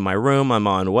checked into my room. I'm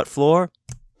on what floor?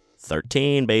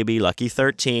 13, baby, lucky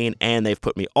 13. And they've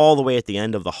put me all the way at the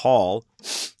end of the hall.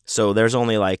 So there's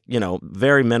only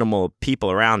very minimal people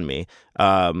around me.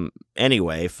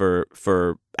 Anyway,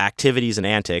 for activities and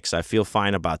antics, I feel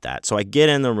fine about that. So I get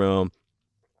in the room,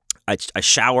 I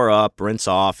shower up, rinse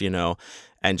off,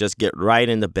 and just get right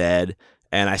into bed.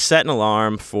 And I set an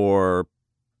alarm for,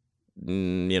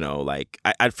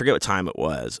 I forget what time it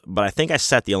was, but I think I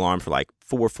set the alarm for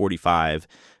 4:45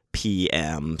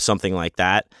 p.m., something like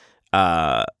that.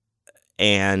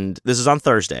 And this is on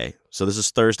Thursday. So this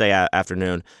is Thursday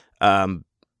afternoon. Now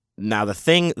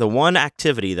the one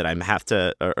activity that I have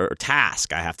to, or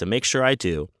task I have to make sure I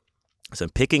do is I'm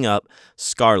picking up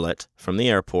Scarlett from the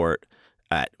airport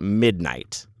at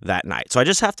midnight that night. So I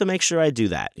just have to make sure I do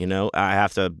that. I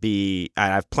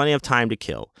have plenty of time to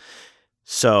kill.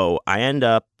 So I end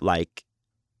up like,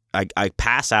 I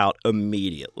pass out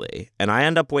immediately, and I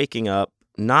end up waking up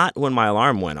not when my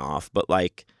alarm went off, but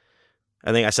like,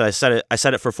 I think I set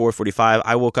it for 4:45.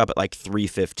 I woke up at like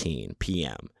 3:15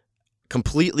 p.m.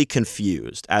 completely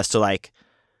confused as to like,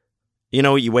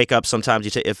 you wake up sometimes.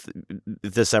 If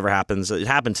this ever happens, it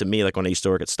happened to me like when I used to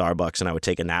work at Starbucks, and I would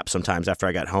take a nap sometimes after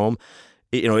I got home.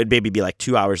 It'd maybe be like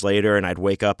 2 hours later, and I'd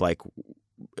wake up like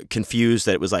confused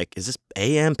that it was like, is this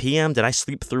AM, PM? Did I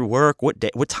sleep through work? What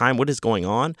day? What time? What is going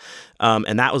on?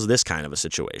 And that was this kind of a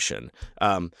situation.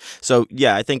 So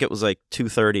yeah, I think it was like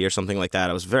 2:30 or something like that.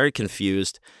 I was very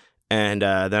confused. And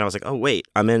then I was like, oh, wait,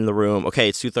 I'm in the room. Okay,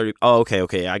 it's 2:30. Oh,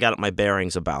 okay. I got my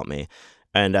bearings about me.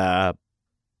 And I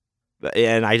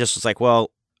just was like, well,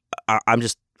 I'm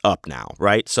just up now,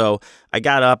 right? So I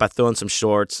got up, I threw on some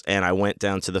shorts, and I went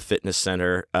down to the fitness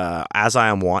center, as I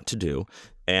am wont to do.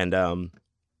 And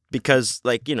because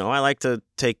like, I like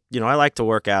to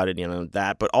work out and,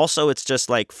 that, but also it's just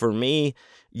like, for me,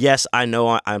 yes, I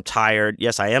know I'm tired.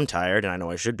 Yes, I am tired, and I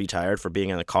know I should be tired for being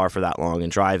in the car for that long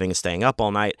and driving and staying up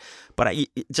all night. But I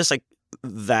just like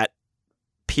that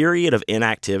period of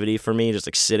inactivity for me, just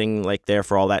like sitting like there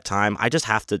for all that time. I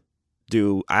have to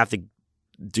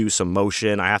do some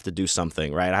motion. I have to do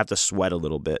something, right? I have to sweat a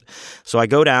little bit. So I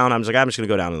go down. I'm just going to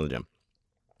go down to the gym.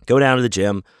 Go down to the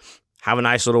gym, have a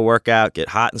nice little workout, get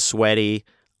hot and sweaty,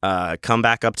 come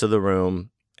back up to the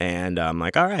room, and I'm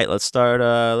like, all right, let's get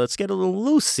a little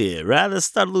loose here, right? Let's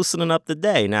start loosening up the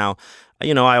day. Now,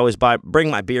 I always bring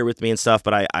my beer with me and stuff,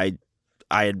 but I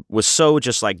was so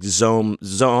just like zombied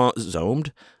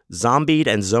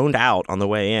and zoned out on the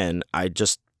way in. I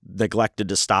just neglected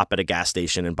to stop at a gas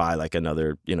station and buy like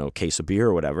another, case of beer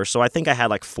or whatever. So I think I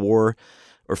had like 4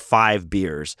 or 5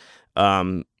 beers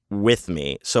with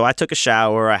me. So I took a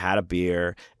shower, I had a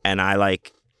beer, and I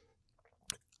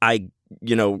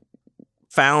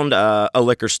found a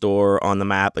liquor store on the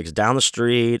map, like down the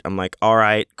street. I'm like, all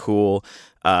right, cool.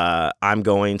 I'm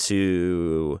going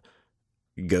to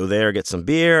go there, get some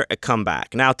beer, and come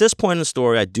back. Now, at this point in the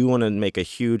story, I do want to make a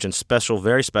huge and special,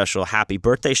 very special happy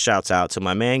birthday shouts out to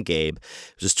my man Gabe.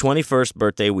 It was his 21st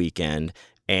birthday weekend,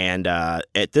 and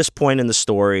at this point in the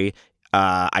story,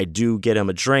 I do get him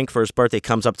a drink for his birthday,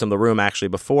 comes up to the room actually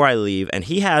before I leave, and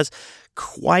he has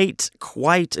quite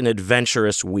an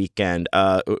adventurous weekend.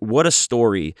 What a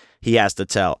story he has to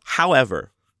tell.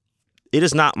 However, it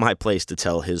is not my place to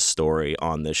tell his story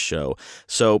on this show.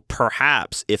 So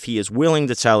perhaps if he is willing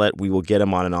to tell it, we will get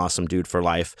him on an Awesome Dude for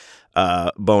Life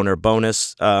boner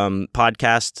bonus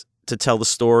podcast to tell the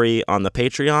story on the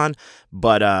Patreon.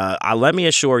 But let me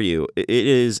assure you, it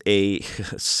is a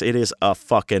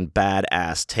fucking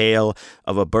badass tale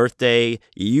of a birthday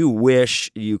you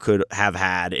wish you could have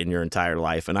had in your entire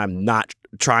life. And I'm not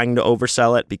trying to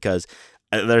oversell it, because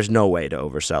there's no way to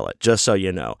oversell it, just so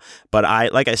you know. But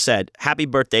like I said, happy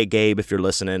birthday, Gabe, if you're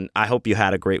listening. I hope you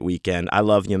had a great weekend. I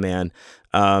love you, man.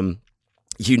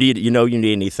 You need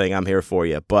anything, I'm here for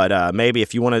you. But maybe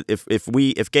if you want to,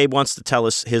 if Gabe wants to tell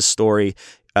us his story,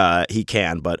 he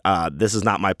can. But this is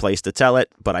not my place to tell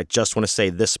it. But I just want to say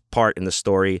this part in the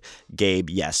story, Gabe,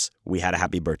 yes, we had a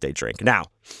happy birthday drink. Now,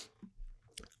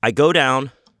 I go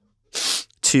down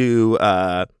to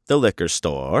the liquor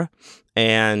store,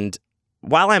 and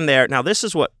while I'm there, now this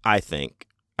is what I think.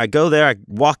 I go there, I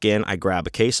walk in, I grab a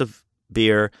case of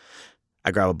beer, I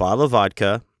grab a bottle of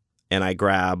vodka, and I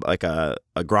grab like a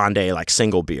grande, like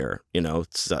single beer,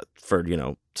 for,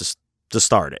 to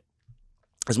start it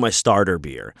as my starter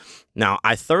beer. Now,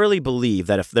 I thoroughly believe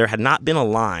that if there had not been a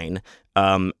line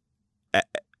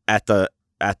at the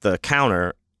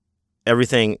counter,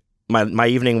 everything, my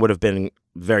evening would have been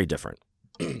very different.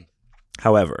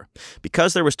 However,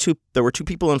 because there were two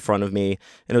people in front of me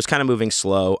and it was kind of moving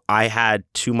slow, I had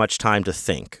too much time to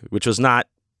think, which was not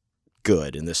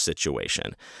good in this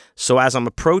situation. So as I'm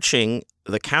approaching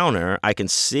the counter, I can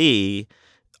see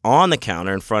on the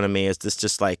counter in front of me is this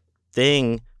just like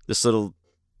thing, this little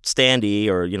standee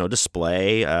or,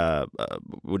 display,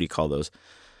 what do you call those?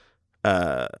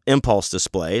 Impulse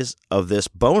displays of this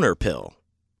boner pill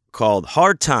called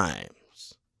Hard Times.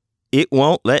 It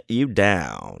won't let you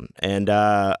down. And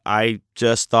I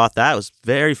just thought that was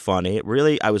very funny.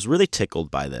 I was really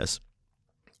tickled by this.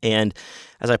 And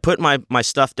as I put my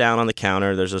stuff down on the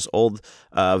counter, there's this old,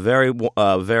 very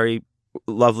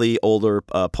lovely older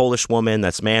Polish woman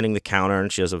that's manning the counter,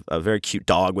 and she has a very cute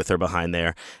dog with her behind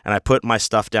there. And I put my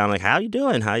stuff down, like, how you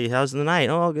doing? How's the night?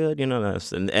 Oh, good,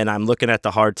 this. And I'm looking at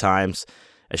the Hard Times,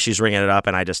 as she's ringing it up,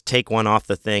 and I just take one off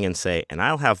the thing and say, and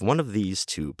I'll have one of these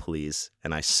too, please.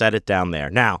 And I set it down there.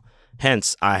 Now,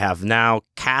 hence, I have now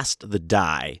cast the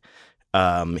die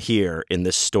here in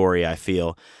this story, I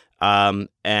feel.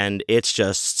 And it's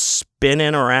just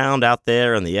spinning around out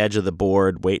there on the edge of the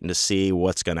board, waiting to see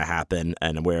what's going to happen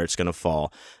and where it's going to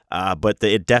fall. But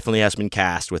it definitely has been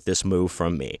cast with this move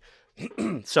from me.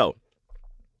 So,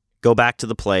 go back to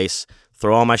the place,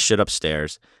 throw all my shit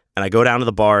upstairs, and I go down to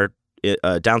the bar,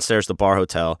 downstairs, the bar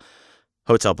hotel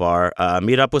bar,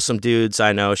 meet up with some dudes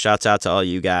I know. Shouts out to all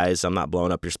you guys. I'm not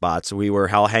blowing up your spots. We were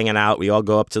all hanging out. We all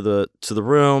go up to the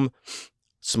room,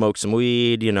 smoke some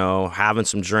weed, having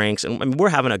some drinks, and I mean, we're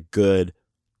having a good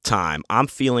time. I'm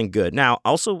feeling good. Now,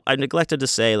 also, I neglected to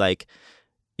say,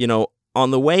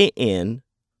 on the way in,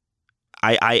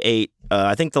 I ate,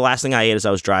 I think the last thing I ate as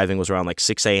I was driving was around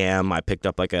 6 a.m. I picked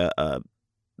up a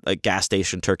gas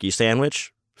station turkey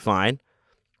sandwich. Fine.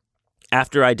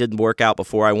 After I did work out,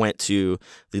 before I went to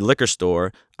the liquor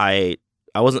store, I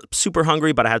wasn't super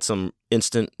hungry, but I had some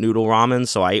instant noodle ramen,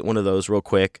 so I ate one of those real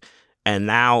quick. And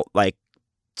now,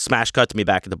 smash cut to me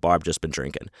back at the bar. I've just been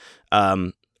drinking.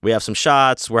 We have some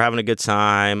shots. We're having a good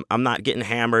time. I'm not getting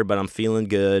hammered, but I'm feeling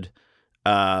good.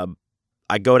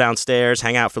 I go downstairs,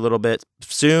 hang out for a little bit.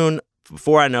 Soon,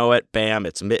 before I know it, bam,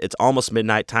 it's almost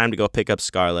midnight, time to go pick up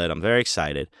Scarlett. I'm very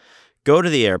excited. Go to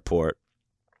the airport,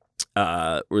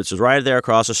 which is right there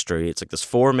across the street. It's this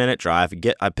 4-minute drive.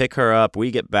 I pick her up,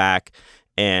 we get back,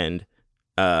 and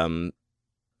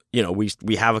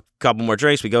we have a couple more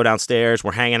drinks. We go downstairs.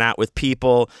 We're hanging out with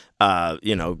people.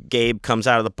 Gabe comes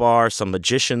out of the bar. Some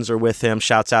magicians are with him.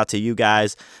 Shouts out to you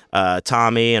guys,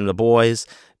 Tommy and the boys.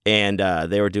 And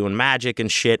they were doing magic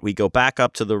and shit. We go back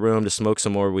up to the room to smoke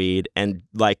some more weed. And,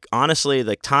 honestly,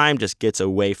 time just gets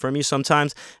away from you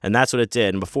sometimes. And that's what it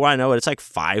did. And before I know it, it's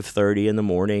 5:30 in the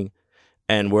morning.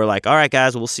 And we're all right,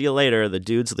 guys, we'll see you later. The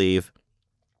dudes leave.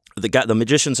 The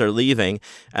magicians are leaving.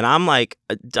 And I'm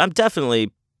I'm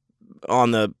definitely on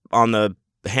the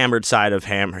hammered side of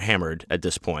hammered at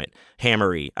this point.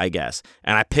 Hammery, I guess.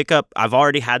 And I pick up, I've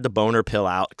already had the boner pill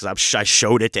out because I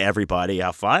showed it to everybody.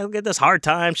 I'll get this hard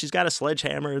time. She's got a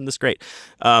sledgehammer and this great.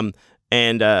 And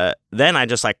then I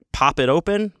just pop it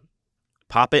open,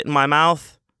 pop it in my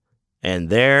mouth. And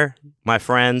there, my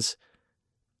friends,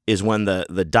 is when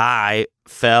the die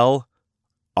fell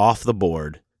off the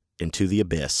board into the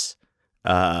abyss.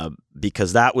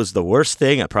 Because that was the worst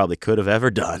thing I probably could have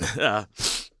ever done.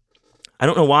 I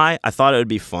don't know why. I thought it would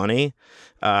be funny.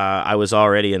 I was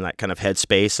already in that kind of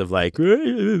headspace of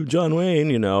hey, John Wayne,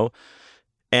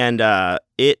 And I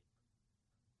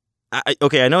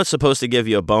know it's supposed to give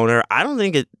you a boner. I don't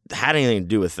think it had anything to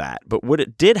do with that. But what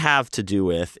it did have to do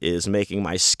with is making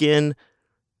my skin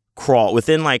crawl.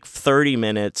 Within 30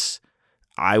 minutes,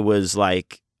 I was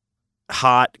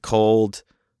hot, cold,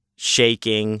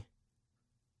 shaking,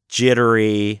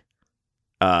 jittery.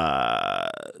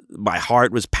 My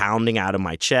heart was pounding out of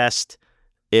my chest.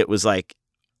 It was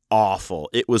awful.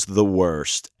 It was the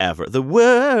worst ever. The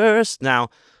worst. Now,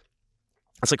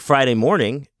 it's Friday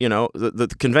morning,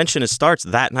 the convention starts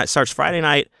that night. Starts Friday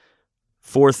night,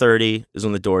 4:30 is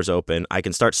when the doors open. I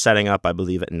can start setting up, I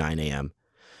believe, at 9 a.m.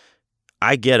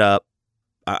 I get up.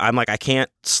 I'm I can't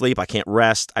sleep. I can't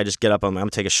rest. I just get up. I'm going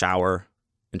to take a shower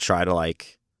and try to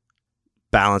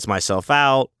balance myself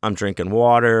out. I'm drinking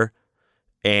water.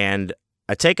 And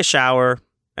I take a shower,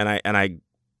 and I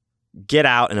get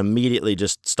out and immediately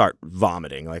just start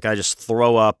vomiting. I just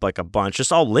throw up a bunch,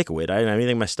 just all liquid. I didn't have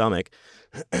anything in my stomach.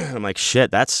 I'm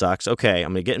shit, that sucks. Okay,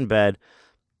 I'm going to get in bed.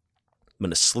 I'm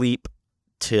going to sleep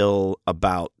till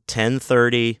about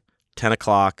 10:30, 10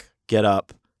 o'clock, get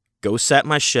up, go set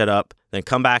my shit up, then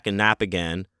come back and nap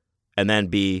again, and then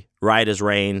be right as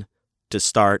rain to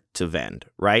start to vend,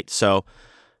 right? So,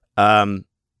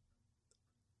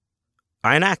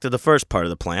 I enacted the first part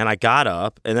of the plan. I got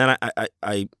up, and then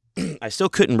I still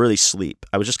couldn't really sleep.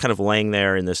 I was just kind of laying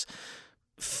there in this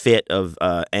fit of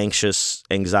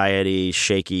anxiety,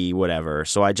 shaky, whatever.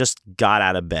 So I just got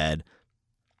out of bed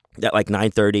at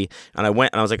 9:30, and I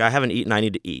went, and I was I haven't eaten. I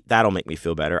need to eat. That'll make me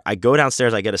feel better. I go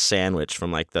downstairs. I get a sandwich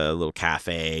from the little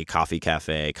coffee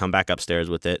cafe. Come back upstairs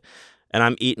with it, and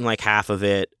I'm eating half of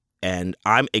it, and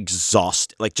I'm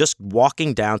exhausted. Just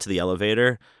walking down to the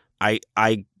elevator, I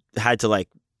had to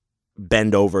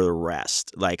bend over the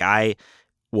rest. I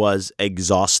was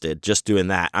exhausted just doing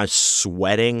that. I'm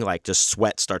sweating, just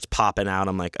sweat starts popping out.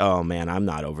 I'm oh man, I'm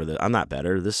not over this. I'm not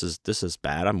better. This is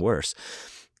bad. I'm worse.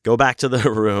 Go back to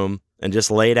the room and just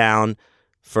lay down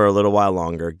for a little while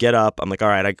longer. Get up. I'm all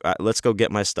right, let's go get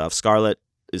my stuff. Scarlett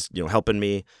is, helping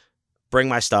me bring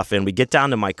my stuff in. We get down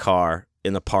to my car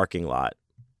in the parking lot.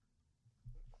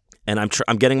 And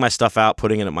I'm getting my stuff out,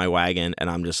 putting it in my wagon, and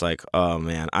I'm just like, oh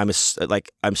man, I'm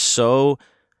so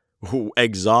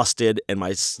exhausted, and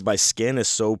my skin is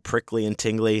so prickly and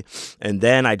tingly, and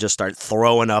then I just start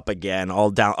throwing up again, all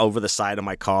down over the side of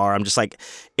my car. I'm just like,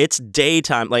 it's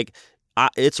daytime, like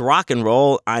it's rock and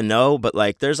roll, I know, but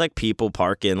like there's like people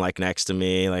parking like next to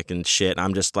me, like and shit. And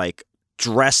I'm just like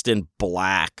dressed in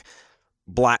black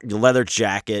leather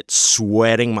jacket,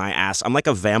 sweating my ass. I'm like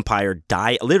a vampire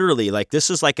literally. Like this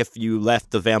is like if you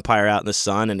left the vampire out in the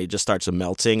sun and he just starts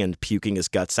melting and puking his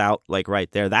guts out, like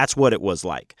right there. That's what it was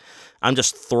like. I'm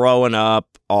just throwing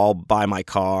up all by my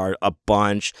car a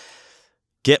bunch.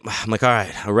 I'm like, all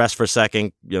right, I'll rest for a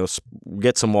second,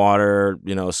 get some water.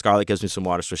 Scarlett gives me some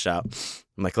water, swish out.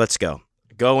 I'm like, let's go.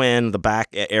 Go in the back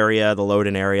area, the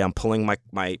loading area. I'm pulling my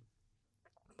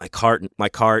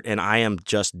cart, and I am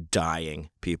just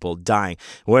dying, people, dying.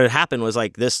 What had happened was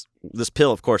like this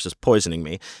pill, of course, is poisoning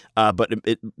me, but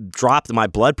it dropped my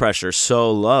blood pressure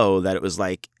so low that it was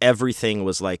like everything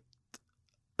was like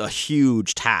a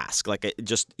huge task. Like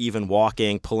just even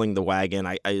walking, pulling the wagon,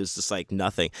 I was just like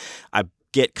nothing. I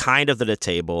get kind of to the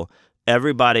table.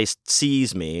 Everybody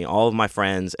sees me, all of my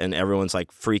friends, and everyone's like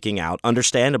freaking out,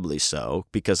 understandably so,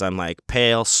 because I'm like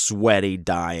pale, sweaty,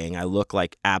 dying. I look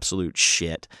like absolute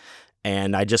shit.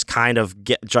 And I just kind of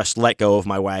just let go of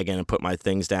my wagon and put my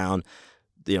things down.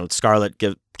 Scarlett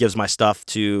gives my stuff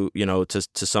to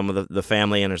some of the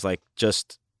family, and there's like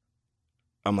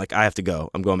I'm like, I have to go.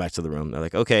 I'm going back to the room. They're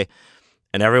like, okay.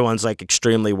 And everyone's like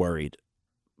extremely worried,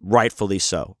 rightfully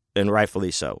so.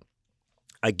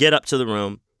 I get up to the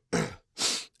room.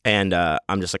 And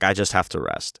I'm just like, I just have to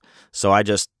rest. So I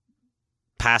just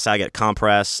pass out, I get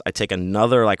compress. I take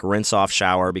another like rinse off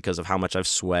shower because of how much I've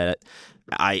sweat.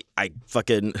 I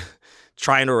fucking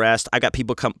trying to rest. I got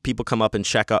people come up and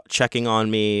checking on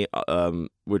me,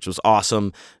 which was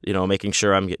awesome. Making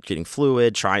sure I'm getting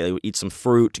fluid, trying to eat some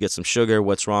fruit to get some sugar.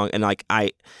 What's wrong? And like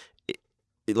it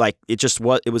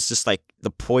was just like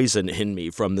the poison in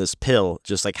me from this pill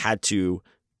just like had to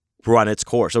run its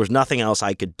course. There was nothing else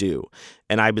I could do.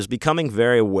 And I was becoming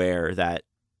very aware that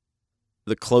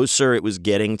the closer it was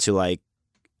getting to like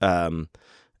I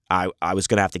was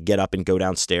going to have to get up and go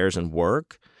downstairs and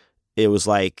work, it was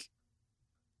like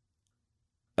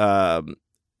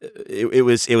it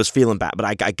was feeling bad. But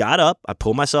I got up, I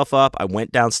pulled myself up, I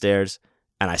went downstairs,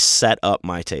 and I set up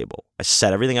my table. I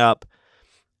set everything up,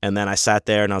 and then I sat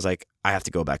there and I was like, I have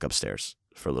to go back upstairs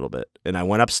for a little bit. And I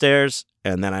went upstairs,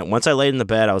 and then once I laid in the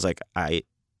bed, I was like, I'm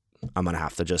gonna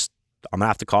have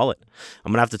to call it.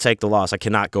 I'm gonna have to take the loss. I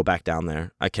cannot go back down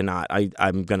there. I cannot.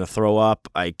 I'm gonna throw up.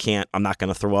 I'm not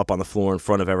gonna throw up on the floor in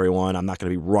front of everyone. I'm not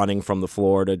gonna be running from the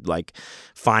floor to like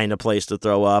find a place to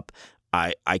throw up.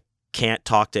 I can't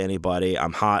talk to anybody.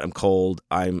 I'm hot. I'm cold.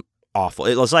 I'm awful.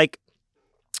 It was like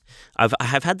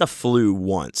I've had the flu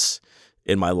once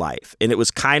in my life, and it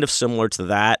was kind of similar to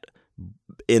that.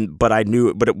 But I knew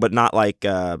it, but not like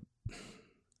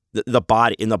the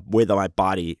body, in the way that my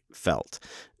body felt.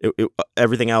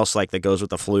 Everything else like that goes with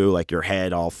the flu, like your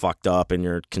head all fucked up and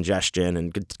your congestion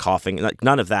and coughing, like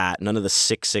none of that, none of the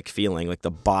sick feeling, like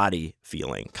the body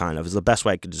feeling kind of is the best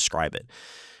way I could describe it.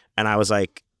 And I was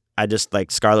like,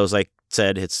 Scarlett was like,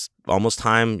 said, it's almost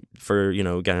time for,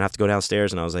 gonna have to go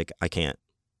downstairs. And I was like, I can't,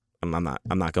 I'm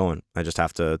not going. I just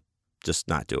have to just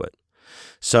not do it.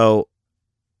 So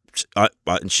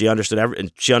and she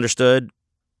understood,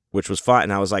 which was fine.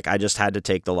 And I was like, I just had to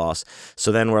take the loss.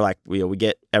 So then we're like, we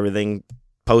get everything,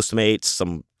 Postmates,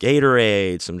 some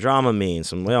Gatorade, some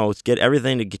Dramamine, let's get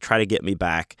everything to try to get me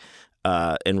back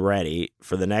and ready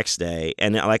for the next day.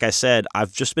 And like I said,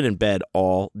 I've just been in bed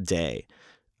all day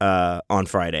on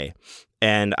Friday.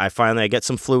 And I get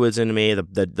some fluids into me.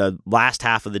 The last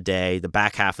half of the day, the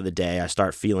back half of the day, I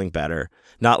start feeling better.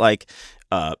 Not like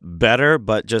better,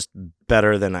 but just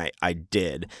better than I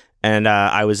did. And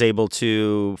I was able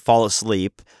to fall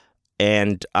asleep,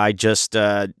 and I just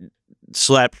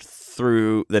slept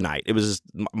through the night. It was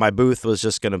my booth was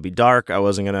just going to be dark. I just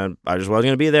wasn't going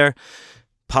to be there.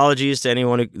 Apologies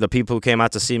to the people who came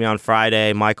out to see me on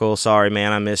Friday. Michael, sorry,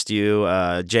 man, I missed you.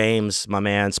 James, my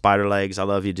man, Spider Legs, I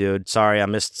love you, dude. Sorry, I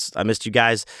missed you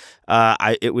guys.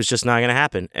 It was just not going to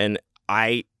happen. And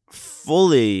I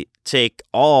fully take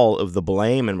all of the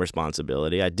blame and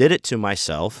responsibility. I did it to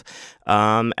myself.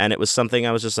 And it was something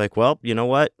I was just like, well, you know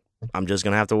what? I'm just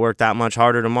going to have to work that much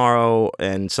harder tomorrow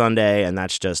and Sunday, and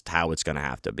that's just how it's going to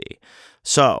have to be.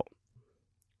 So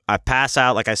I pass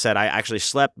out. Like I said, I actually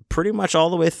slept pretty much all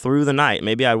the way through the night.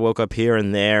 Maybe I woke up here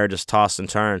and there, just tossed and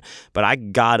turned, but I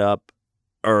got up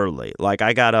early. Like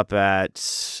I got up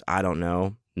at, I don't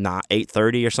know, not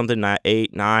 8:30 or something, not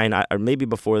 8, 9, or maybe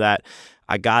before that.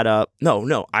 I got up.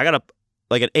 No, I got up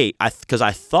like at 8. Because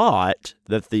I thought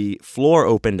that the floor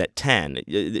opened at 10.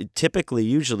 It typically,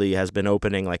 usually has been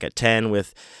opening like at 10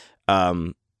 with,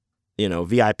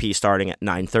 VIP starting at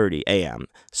 9:30 a.m.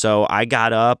 So I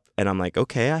got up and I'm like,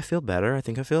 okay, I feel better. I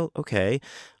think I feel okay.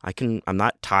 I'm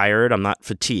not tired. I'm not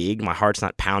fatigued. My heart's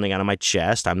not pounding out of my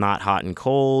chest. I'm not hot and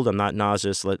cold. I'm not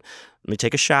nauseous. Let me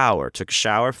take a shower. Took a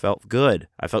shower, felt good.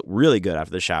 I felt really good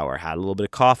after the shower. Had a little bit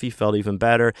of coffee, felt even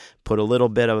better. Put a little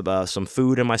bit of some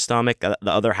food in my stomach, the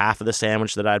other half of the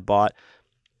sandwich that I'd bought.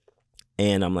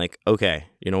 And I'm like, okay,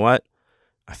 you know what?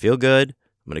 I feel good.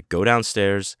 I'm going to go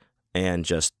downstairs and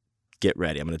just get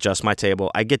ready. I'm going to adjust my table.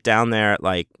 I get down there at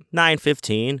like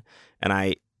 9:15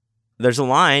 and there's a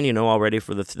line, already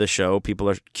for the show. People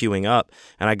are queuing up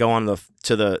and I go on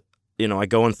I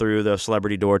go in through the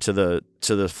celebrity door to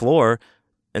the floor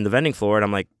and the vending floor. And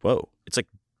I'm like, whoa, it's like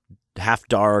half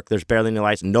dark. There's barely any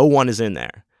lights. No one is in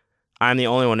there. I'm the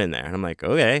only one in there. And I'm like,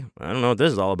 okay, I don't know what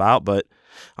this is all about, but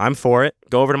I'm for it.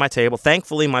 Go over to my table.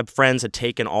 Thankfully, my friends had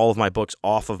taken all of my books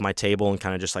off of my table and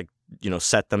kind of just like,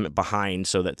 set them behind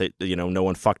so that no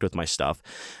one fucked with my stuff,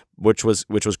 which was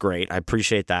great. I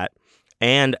appreciate that.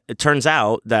 And it turns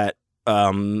out that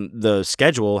the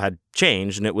schedule had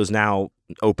changed and it was now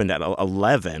opened at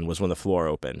 11 was when the floor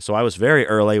opened. So I was very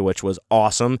early, which was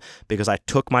awesome because I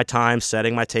took my time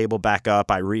setting my table back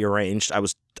up. I rearranged. I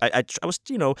was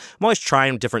I'm always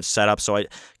trying different setups. So I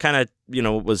kind of,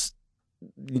 was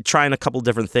trying a couple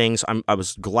different things. I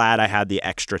was glad I had the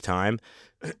extra time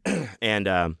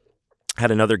and, had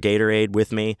another Gatorade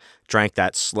with me, drank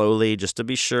that slowly just to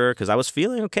be sure because I was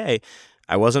feeling okay.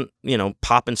 I wasn't,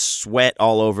 popping sweat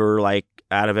all over, like,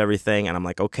 out of everything. And I'm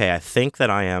like, okay, I think that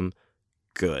I am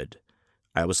good.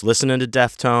 I was listening to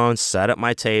Deftones, set up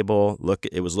my table.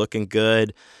 It was looking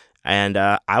good. And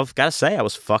I've got to say, I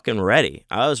was fucking ready.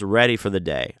 I was ready for the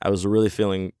day. I was really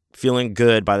feeling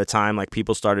good by the time like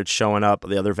people started showing up,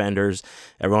 the other vendors.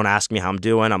 Everyone asked me how I'm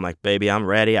doing. I'm like, baby, I'm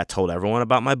ready. I told everyone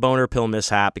about my boner pill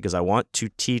mishap because I want to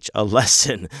teach a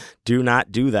lesson. Do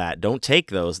not do that. Don't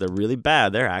take those. They're really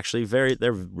bad. They're actually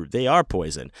they are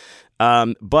poison.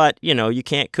 But you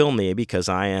can't kill me because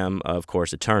I am, of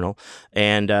course, eternal.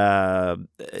 And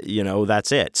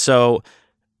that's it. So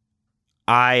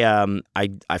I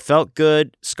felt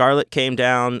good. Scarlett came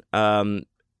down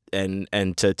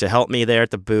and to help me there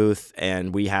at the booth,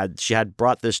 and she had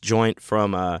brought this joint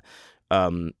from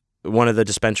one of the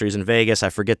dispensaries in Vegas. I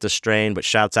forget the strain, but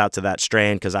shouts out to that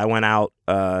strain because I went out.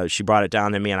 She brought it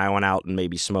down to me, and I went out and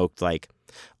maybe smoked like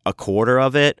a quarter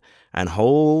of it. And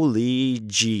holy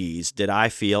jeez, did I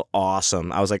feel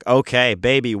awesome. I was like, okay,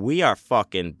 baby, we are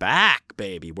fucking back,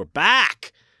 baby. We're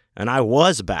back. And I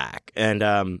was back.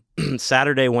 And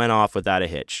Saturday went off without a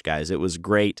hitch, guys. It was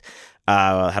great.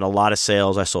 Had a lot of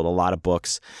sales. I sold a lot of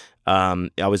books. I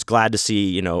was glad to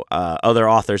see, other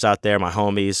authors out there, my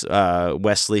homies,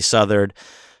 Wesley Southard,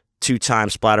 2-time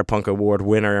Splatterpunk Award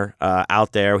winner,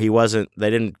 out there. They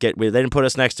didn't put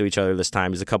us next to each other this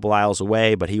time. He's a couple aisles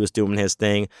away, but he was doing his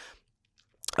thing.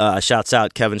 Shouts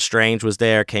out Kevin Strange was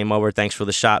there, came over. Thanks for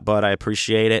the shot, bud. I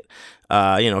appreciate it.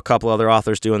 A couple other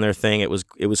authors doing their thing. It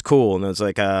was cool. And it was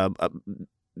like a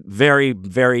very,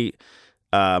 very,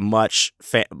 much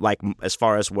like as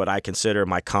far as what I consider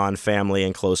my con family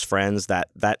and close friends, that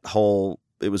whole,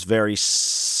 it was very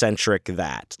centric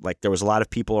that like there was a lot of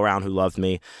people around who loved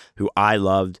me, who I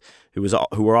loved, who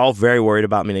were all very worried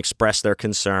about me and expressed their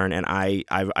concern, and I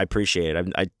appreciate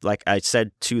it. I like I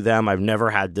said to them, I've never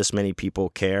had this many people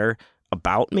care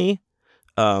about me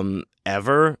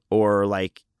ever, or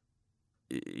like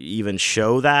even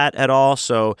show that at all.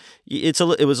 So it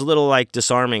was a little like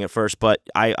disarming at first, but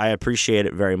I appreciate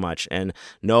it very much. And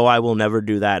no, I will never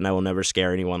do that, and I will never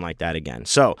scare anyone like that again.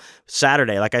 So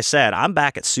Saturday, like I said, I'm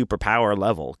back at superpower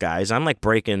level, guys. I'm like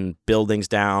breaking buildings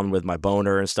down with my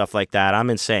boner and stuff like that. I'm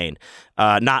insane.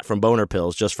 Not from boner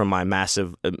pills, just from my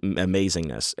massive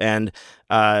amazingness. And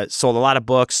sold a lot of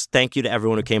books. Thank you to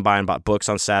everyone who came by and bought books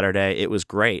on Saturday. It was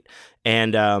great.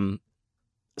 And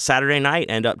Saturday night,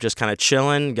 end up just kind of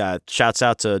chilling. Shouts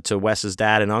out to Wes's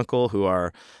dad and uncle who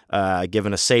are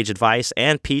giving us sage advice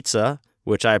and pizza,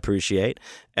 which I appreciate.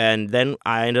 And then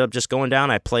I ended up just going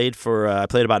down. I played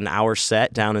about an hour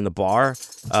set down in the bar,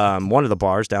 one of the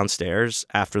bars downstairs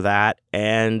after that.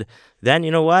 And then, you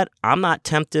know what? I'm not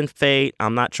tempting fate.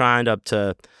 I'm not trying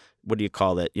to what do you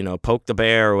call it? Poke the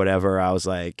bear or whatever. I was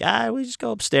like, we just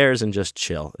go upstairs and just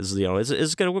chill.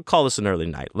 We'll call this an early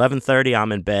night. 11:30,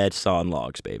 I'm in bed sawing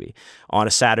logs, baby, on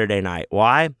a Saturday night.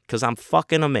 Why? Because I'm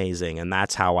fucking amazing, and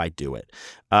that's how I do it.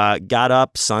 Got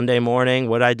up Sunday morning.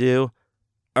 What'd I do?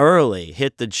 early,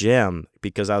 hit the gym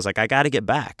because I was like, I got to get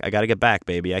back. I got to get back,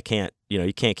 baby. I can't,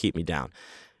 you can't keep me down.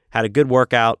 Had a good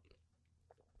workout.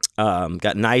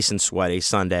 Got nice and sweaty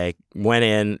Sunday. Went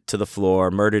in to the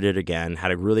floor, murdered it again.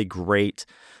 Had a really great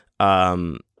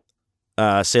sales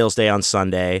day on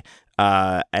Sunday.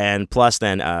 And plus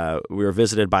then we were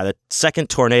visited by the second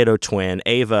tornado twin.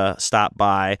 Ava stopped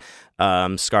by.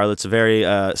 Scarlett's a very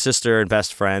sister and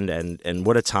best friend, and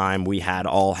what a time we had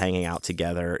all hanging out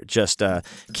together, just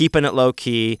keeping it low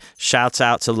key. Shouts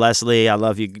out to Leslie, I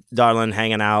love you, darling,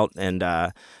 hanging out,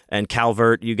 and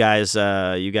Calvert, you guys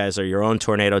are your own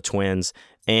tornado twins,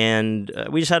 and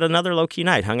we just had another low key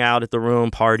night, hung out at the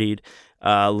room, partied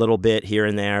a little bit here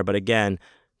and there, but again,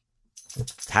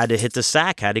 had to hit the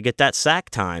sack, had to get that sack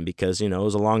time because, it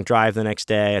was a long drive the next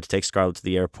day. I had to take Scarlett to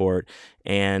the airport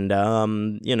and,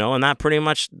 and that pretty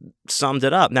much summed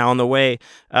it up. Now on the way,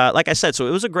 like I said, so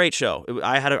it was a great show.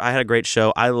 I had a great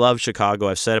show. I love Chicago.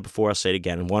 I've said it before. I'll say it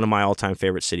again. One of my all-time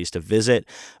favorite cities to visit.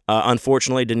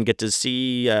 Unfortunately, didn't get to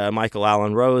see Michael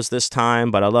Allen Rose this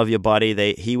time, but I love you,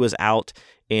 buddy. He was out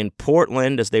in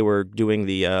Portland as they were doing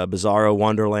the Bizarro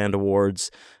Wonderland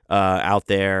Awards out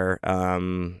there,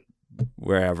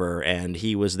 wherever, and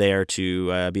he was there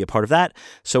to be a part of that.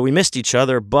 So we missed each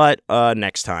other, but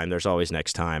next time. There's always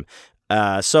next time.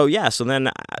 So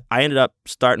then I ended up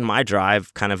starting my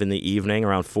drive kind of in the evening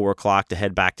around 4:00 to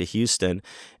head back to Houston.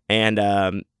 And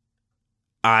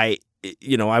I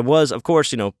was, of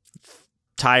course,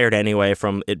 tired anyway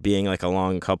from it being like a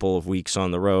long couple of weeks on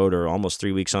the road, or almost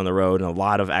 3 weeks on the road, and a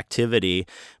lot of activity.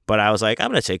 But I was like, I'm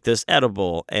going to take this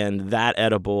edible. And that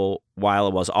edible, while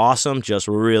it was awesome, just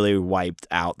really wiped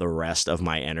out the rest of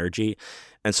my energy.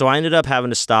 And so I ended up having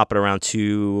to stop at around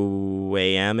 2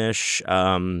 a.m.-ish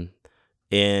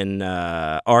in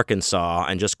Arkansas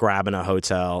and just grabbing a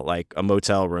hotel, like a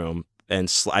motel room.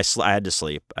 And I had to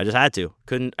sleep. I just had to.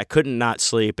 I couldn't not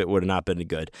sleep. It would have not been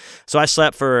good. So I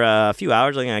slept for a few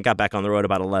hours. I got back on the road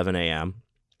about 11 a.m.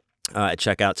 At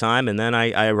checkout time. And then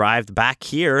I arrived back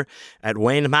here at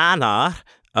Wayne Manor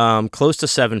close to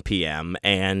 7 p.m.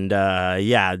 And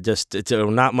just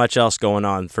not much else going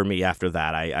on for me after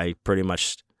that. I pretty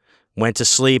much went to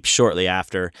sleep shortly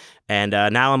after. And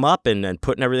now I'm up and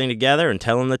putting everything together and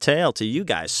telling the tale to you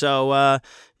guys. So,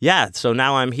 so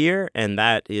now I'm here, and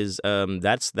that is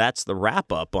that's the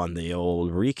wrap up on the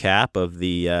old recap of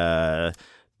the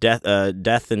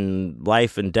death and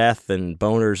life and death and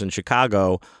boners in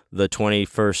Chicago, the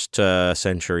 21st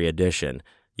century edition.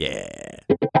 Yeah.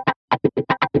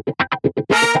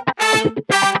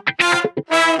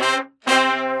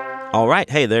 All right.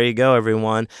 Hey, there you go,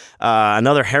 everyone.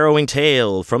 Another harrowing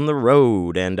tale from the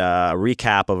road and a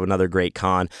recap of another great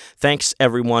con. Thanks,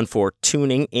 everyone, for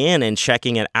tuning in and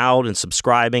checking it out and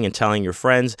subscribing and telling your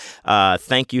friends.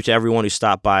 Thank you to everyone who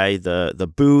stopped by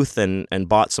the booth and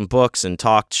bought some books and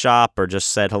talked shop or just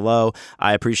said hello.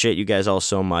 I appreciate you guys all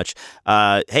so much.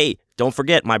 Hey, don't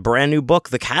forget, my brand new book,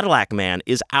 The Cadillac Man,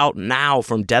 is out now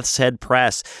from Death's Head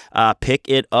Press. Pick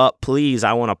it up, please.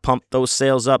 I want to pump those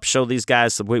sales up, show these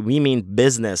guys we mean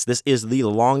business. This is the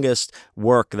longest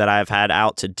work that I've had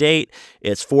out to date.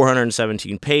 It's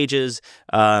 417 pages.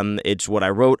 It's what I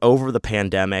wrote over the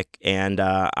pandemic, and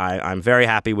I'm very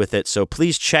happy with it. So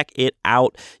please check it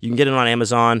out. You can get it on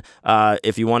Amazon.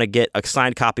 If you want to get a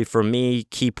signed copy from me,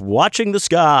 keep watching the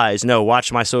skies. No,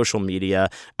 watch my social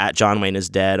media at John Wayne is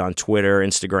Dead on Twitter,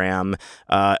 Instagram,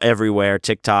 everywhere,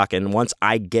 TikTok. And once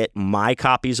I get my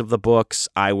copies of the books,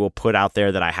 I will put out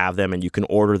there that I have them, and you can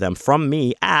order them from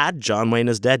me at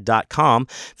johnwayneisdead.com.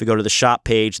 If you go to the shop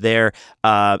page there,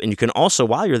 and you can also,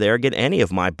 while you're there, get any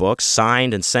of my books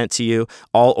signed and sent to you.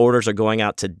 All orders are going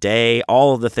out today.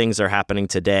 All of the things are happening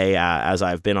today as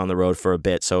I've been on the road for a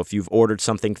bit. So if you've ordered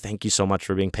something, thank you so much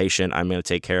for being patient. I'm going to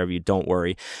take care of you. Don't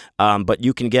worry. But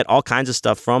you can get all kinds of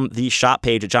stuff from the shop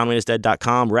page at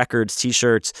johnwayneisdead.com. Records,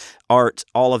 t-shirts, art,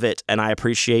 all of it. And I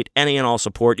appreciate any and all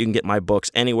support. You can get my books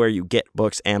anywhere you get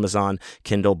books, Amazon,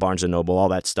 Kindle, Barnes & Noble, all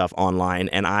that stuff online.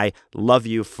 And I love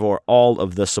you for all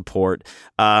of the support.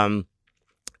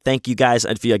 Thank you guys.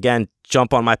 If you, again,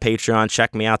 jump on my Patreon,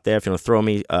 check me out there. If you want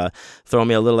to throw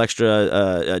me a little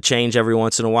extra change every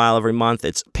once in a while, every month,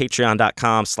 it's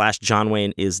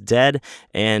patreon.com/JohnWayneIsDead.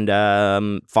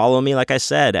 And follow me, like I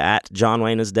said, at John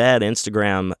Wayne is Dead,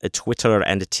 Instagram, Twitter,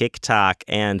 and TikTok.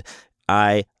 And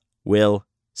I will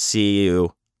see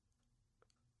you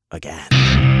again.